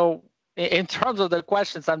 So in terms of the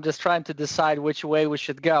questions, I'm just trying to decide which way we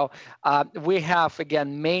should go. We have,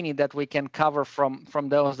 again, many that we can cover from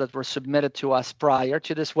those that were submitted to us prior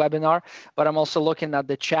to this webinar, but I'm also looking at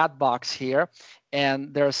the chat box here,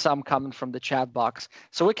 and there are some coming from the chat box.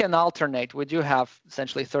 So we can alternate. We do have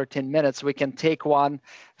essentially 13 minutes. We can take one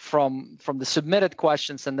from the submitted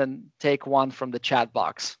questions and then take one from the chat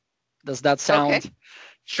box. Does that sound fair?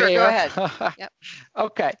 Sure, go ahead. Yep.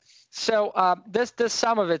 Okay. So this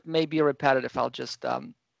some of it may be repetitive. I'll just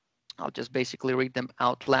basically read them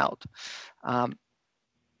out loud. I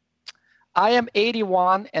am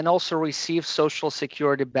 81 and also receive Social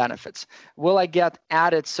Security benefits. Will I get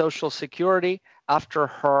added Social Security after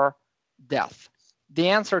her death? The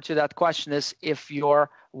answer to that question is, if your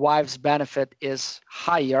wife's benefit is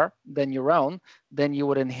higher than your own, then you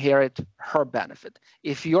would inherit her benefit.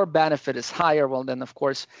 If your benefit is higher, well, then of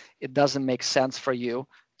course it doesn't make sense for you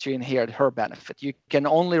to inherit her benefit. You can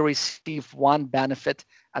only receive one benefit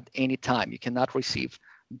at any time. You cannot receive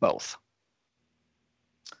both.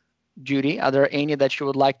 Judy, are there any that you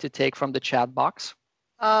would like to take from the chat box?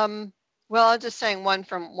 Well, I'm just saying one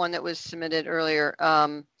from one that was submitted earlier.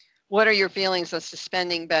 What are your feelings of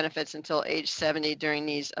suspending benefits until age 70 during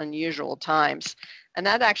these unusual times? And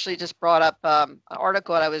that actually just brought up an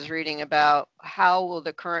article I was reading about how will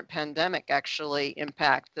the current pandemic actually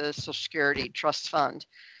impact the Social Security Trust Fund.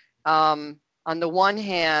 On the one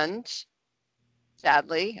hand,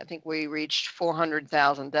 sadly, I think we reached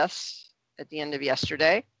 400,000 deaths at the end of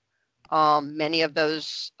yesterday. Many of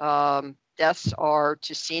those deaths are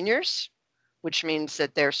to seniors, which means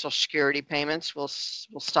that their Social Security payments will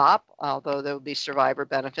stop, although there will be survivor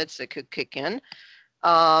benefits that could kick in.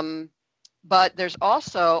 But there's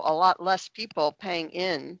also a lot less people paying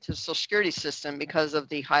in to the Social Security system because of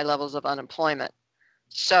the high levels of unemployment.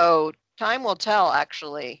 So time will tell,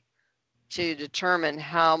 actually, to determine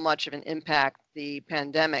how much of an impact the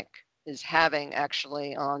pandemic is having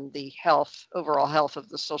actually on the overall health of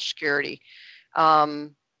the Social Security.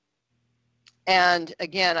 And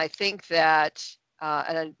again, I think that,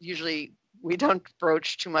 and usually we don't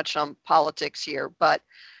broach too much on politics here, but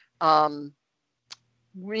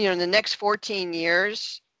in the next 14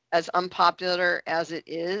 years, as unpopular as it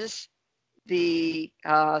is, the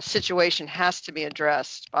situation has to be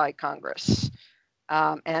addressed by Congress.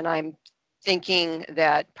 And I'm thinking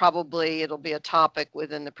that probably it'll be a topic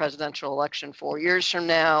within the presidential election 4 years from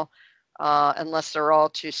now, unless they're all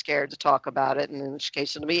too scared to talk about it, in which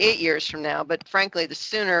case it'll be 8 years from now. But frankly, the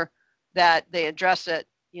sooner that they address it,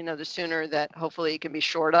 the sooner that hopefully it can be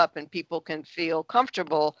shored up and people can feel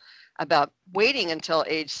comfortable about waiting until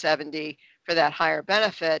age 70 for that higher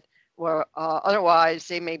benefit, where otherwise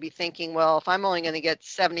they may be thinking, well, if I'm only going to get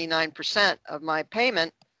 79% of my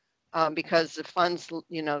payment because the funds,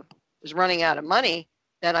 is running out of money,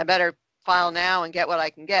 then I better file now and get what I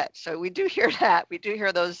can get. So we do hear that. We do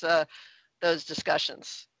hear those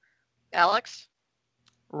discussions. Alex?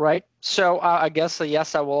 Right. So I guess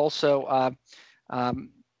yes, I will also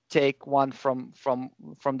take one from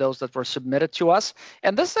those that were submitted to us,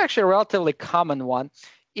 and this is actually a relatively common one.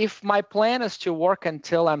 If my plan is to work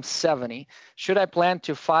until I'm 70, should I plan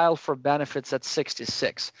to file for benefits at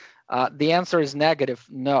 66? The answer is negative,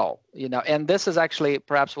 no. And this is actually,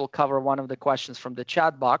 perhaps we'll cover one of the questions from the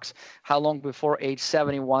chat box. How long before age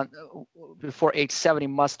 70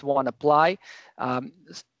 must one apply?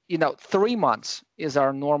 3 months is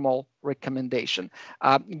our normal recommendation.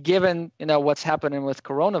 Given what's happening with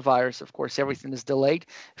coronavirus, of course, everything is delayed.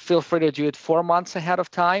 Feel free to do it 4 months ahead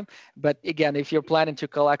of time. But again, if you're planning to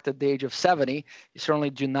collect at the age of 70, you certainly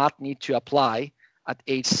do not need to apply at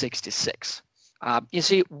age 66. You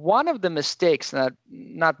see, one of the mistakes,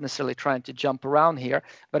 not necessarily trying to jump around here,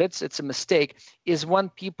 but it's a mistake, is when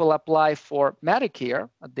people apply for Medicare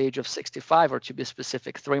at the age of 65, or to be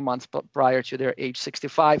specific, 3 months prior to their age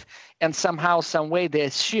 65, and somehow, some way they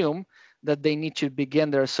assume that they need to begin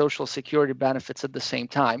their Social Security benefits at the same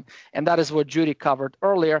time. And that is what Judy covered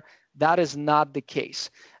earlier. That is not the case.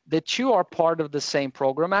 The two are part of the same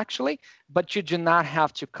program, actually, but you do not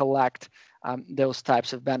have to collect those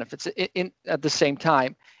types of benefits at the same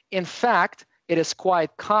time. In fact, it is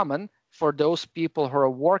quite common for those people who are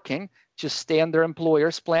working to stay on their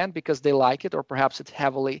employer's plan because they like it, or perhaps it's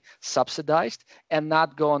heavily subsidized, and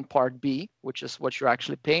not go on Part B, which is what you're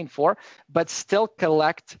actually paying for, but still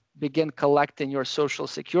begin collecting your Social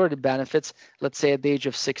Security benefits, let's say at the age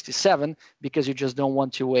of 67, because you just don't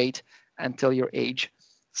want to wait until your age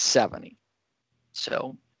 70.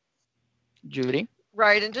 So, Judy?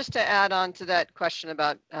 Right, and just to add on to that question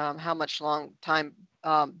about how much long time,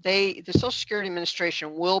 the Social Security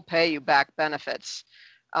Administration will pay you back benefits,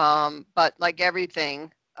 but like everything,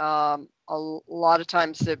 a lot of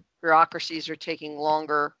times the bureaucracies are taking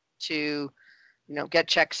longer to, get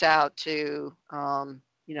checks out, to,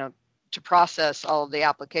 to process all of the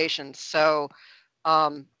applications. So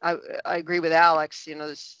I agree with Alex.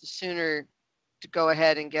 The sooner to go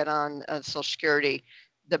ahead and get on Social Security,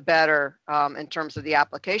 the better in terms of the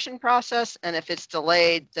application process. And if it's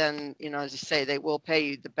delayed, then, as you say, they will pay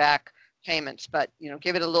you the back payments. But,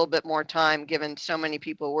 give it a little bit more time, given so many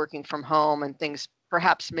people working from home and things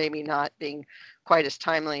perhaps maybe not being quite as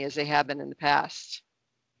timely as they have been in the past.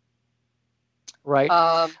 Right.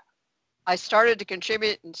 I started to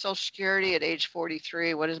contribute in Social Security at age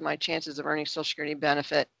 43. What is my chances of earning Social Security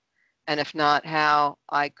benefit? And if not, how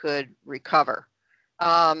I could recover?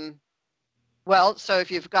 Well, so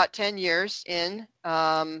if you've got 10 years in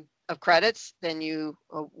of credits, then you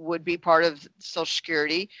would be part of Social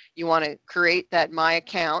Security. You want to create that My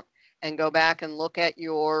Account and go back and look at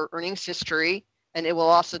your earnings history, and it will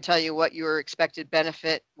also tell you what your expected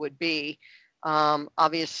benefit would be.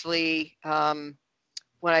 Obviously, when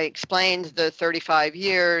I explained the 35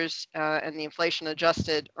 years and the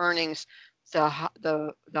inflation-adjusted earnings,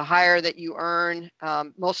 the higher that you earn,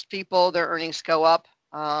 most people, their earnings go up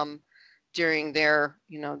during their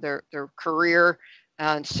career,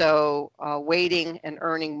 and so waiting and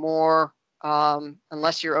earning more,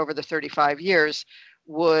 unless you're over the 35 years,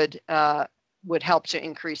 would help to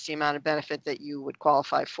increase the amount of benefit that you would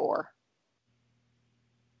qualify for.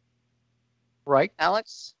 Right.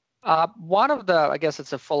 Alex? One of the, I guess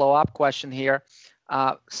it's a follow-up question here.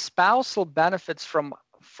 Spousal benefits from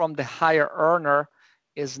the higher earner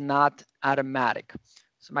is not automatic.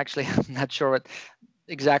 So I'm not sure what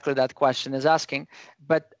exactly that question is asking,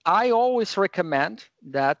 but I always recommend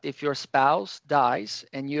that if your spouse dies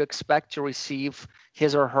and you expect to receive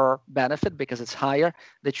his or her benefit because it's higher,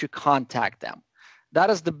 that you contact them. That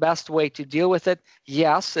is the best way to deal with it.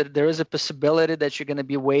 Yes, there is a possibility that you're going to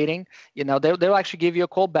be waiting. They'll actually give you a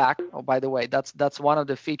call back. Oh, by the way, that's one of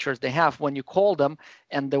the features they have. When you call them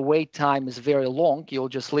and the wait time is very long, you'll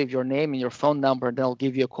just leave your name and your phone number, and they'll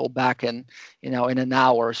give you a call back in an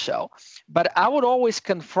hour or so. But I would always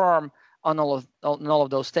confirm on all of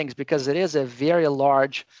those things, because it is a very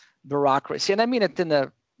large bureaucracy, and I mean it in the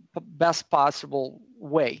best possible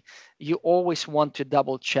way. You always want to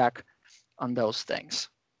double check on those things.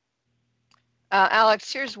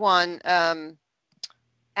 Alex, here's one.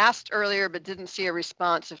 Asked earlier but didn't see a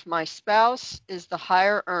response. If my spouse is the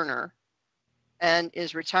higher earner and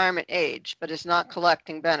is retirement age but is not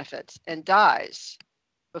collecting benefits and dies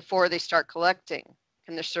before they start collecting,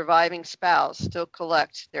 can the surviving spouse still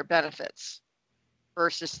collect their benefits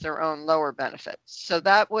versus their own lower benefits? So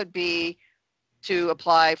that would be to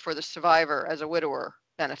apply for the survivor as a widower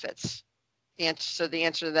benefits. So the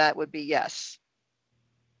answer to that would be yes.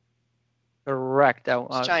 Correct.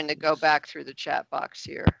 Just trying to go back through the chat box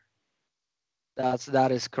here.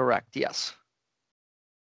 That is correct. Yes.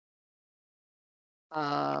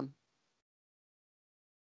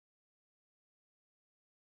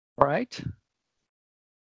 Right.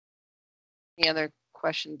 Any other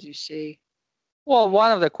questions you see? Well,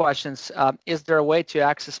 one of the questions, is there a way to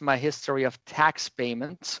access my history of tax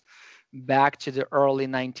payments back to the early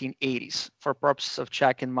 1980s for purposes of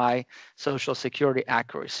checking my Social Security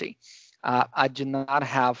accuracy? I do not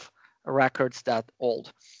have records that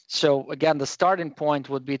old. So again, the starting point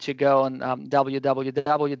would be to go on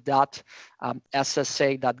www.ssa.gov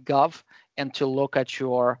and to look at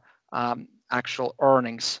your actual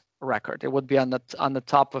earnings record. It would be on the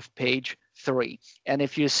top of page 3. And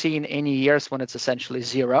if you've seen any years when it's essentially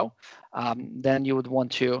 0, then you would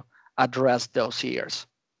want to address those years.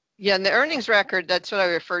 Yeah, and the earnings record, that's what I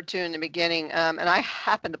referred to in the beginning. And I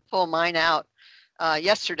happened to pull mine out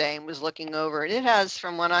yesterday and was looking over it. It has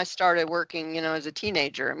from when I started working, as a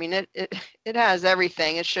teenager. I mean, it has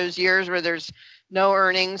everything. It shows years where there's no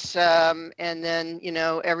earnings, and then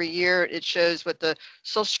every year it shows what the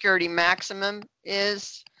Social Security maximum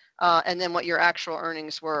is, and then what your actual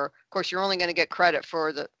earnings were. Of course, you're only going to get credit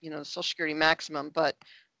for the Social Security maximum, but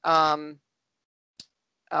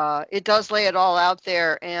it does lay it all out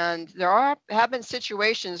there. And there have been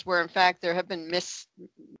situations where, in fact, there have been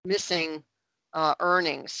missing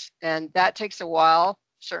earnings, and that takes a while,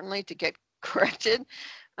 certainly, to get corrected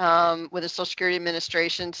with the Social Security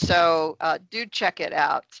Administration. So do check it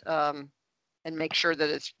out and make sure that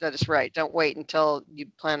it's right. Don't wait until you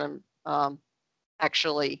plan on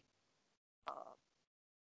actually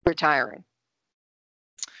retiring.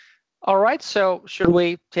 All right. So should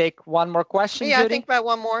we take one more question, Yeah, Judy? I think about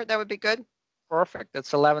one more. That would be good. Perfect.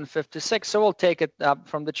 It's 11:56. So we'll take it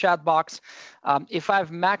from the chat box. If I've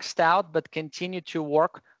maxed out but continue to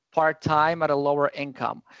work part-time at a lower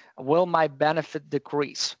income, will my benefit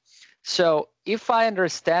decrease? So if I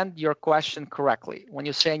understand your question correctly, when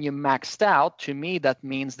you're saying you maxed out, to me, that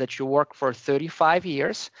means that you work for 35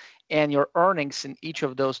 years and your earnings in each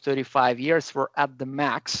of those 35 years were at the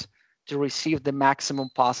max to receive the maximum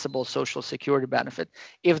possible Social Security benefit.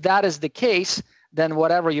 If that is the case, then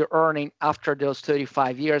whatever you're earning after those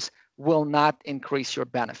 35 years will not increase your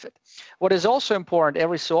benefit. What is also important,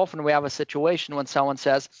 every so often we have a situation when someone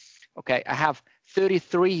says, okay, I have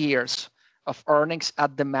 33 years of earnings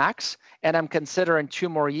at the max, and I'm considering 2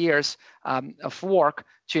 more years of work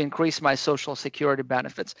to increase my Social Security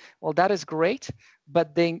benefits. Well, that is great,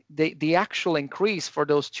 but the actual increase for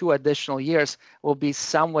those 2 additional years will be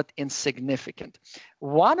somewhat insignificant.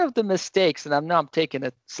 One of the mistakes, and I'm taking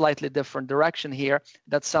a slightly different direction here,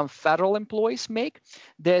 that some federal employees make,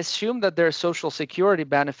 they assume that their Social Security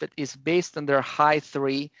benefit is based on their highest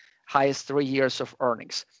 3 years of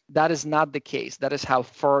earnings. That is not the case. That is how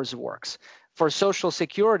FERS works. For Social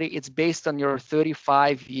Security, it's based on your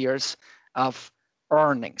 35 years of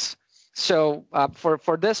earnings. So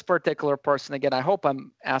for this particular person, again, I hope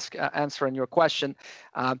I'm answering your question,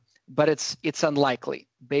 but it's unlikely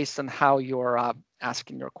based on how you're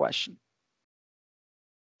asking your question.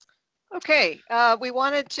 Okay, we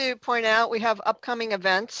wanted to point out we have upcoming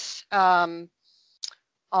events. On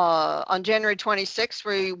January 26th,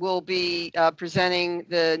 we will be presenting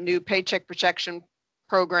the new Paycheck Protection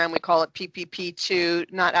Program. We call it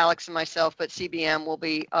PPP2. Not Alex and myself, but CBM will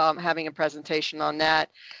be having a presentation on that.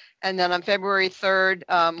 And then on February 3rd,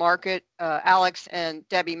 Alex and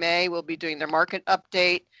Debbie May will be doing their market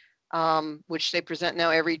update, which they present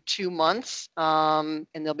now every 2 months. And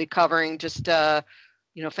they'll be covering just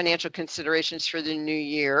financial considerations for the new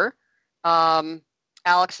year.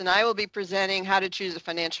 Alex and I will be presenting how to choose a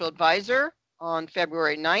financial advisor on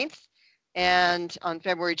February 9th. And on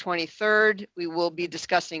February 23rd, we will be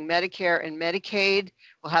discussing Medicare and Medicaid.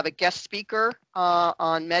 We'll have a guest speaker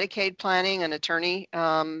on Medicaid planning, an attorney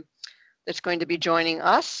that's going to be joining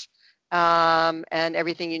us, and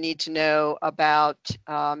everything you need to know about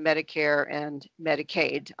Medicare and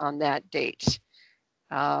Medicaid on that date.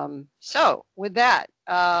 So with that,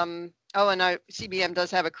 CBM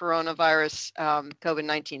does have a coronavirus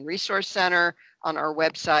COVID-19 resource center on our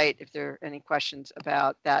website if there are any questions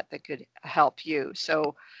about that could help you.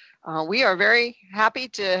 So we are very happy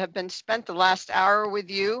to have been spent the last hour with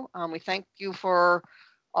you. We thank you for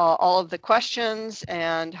all of the questions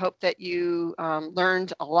and hope that you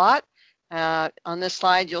learned a lot. On this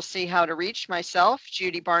slide, you'll see how to reach myself,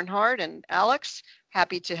 Judy Barnhard, and Alex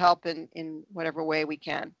happy to help in whatever way we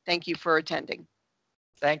can. Thank you for attending.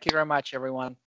 Thank you very much, everyone.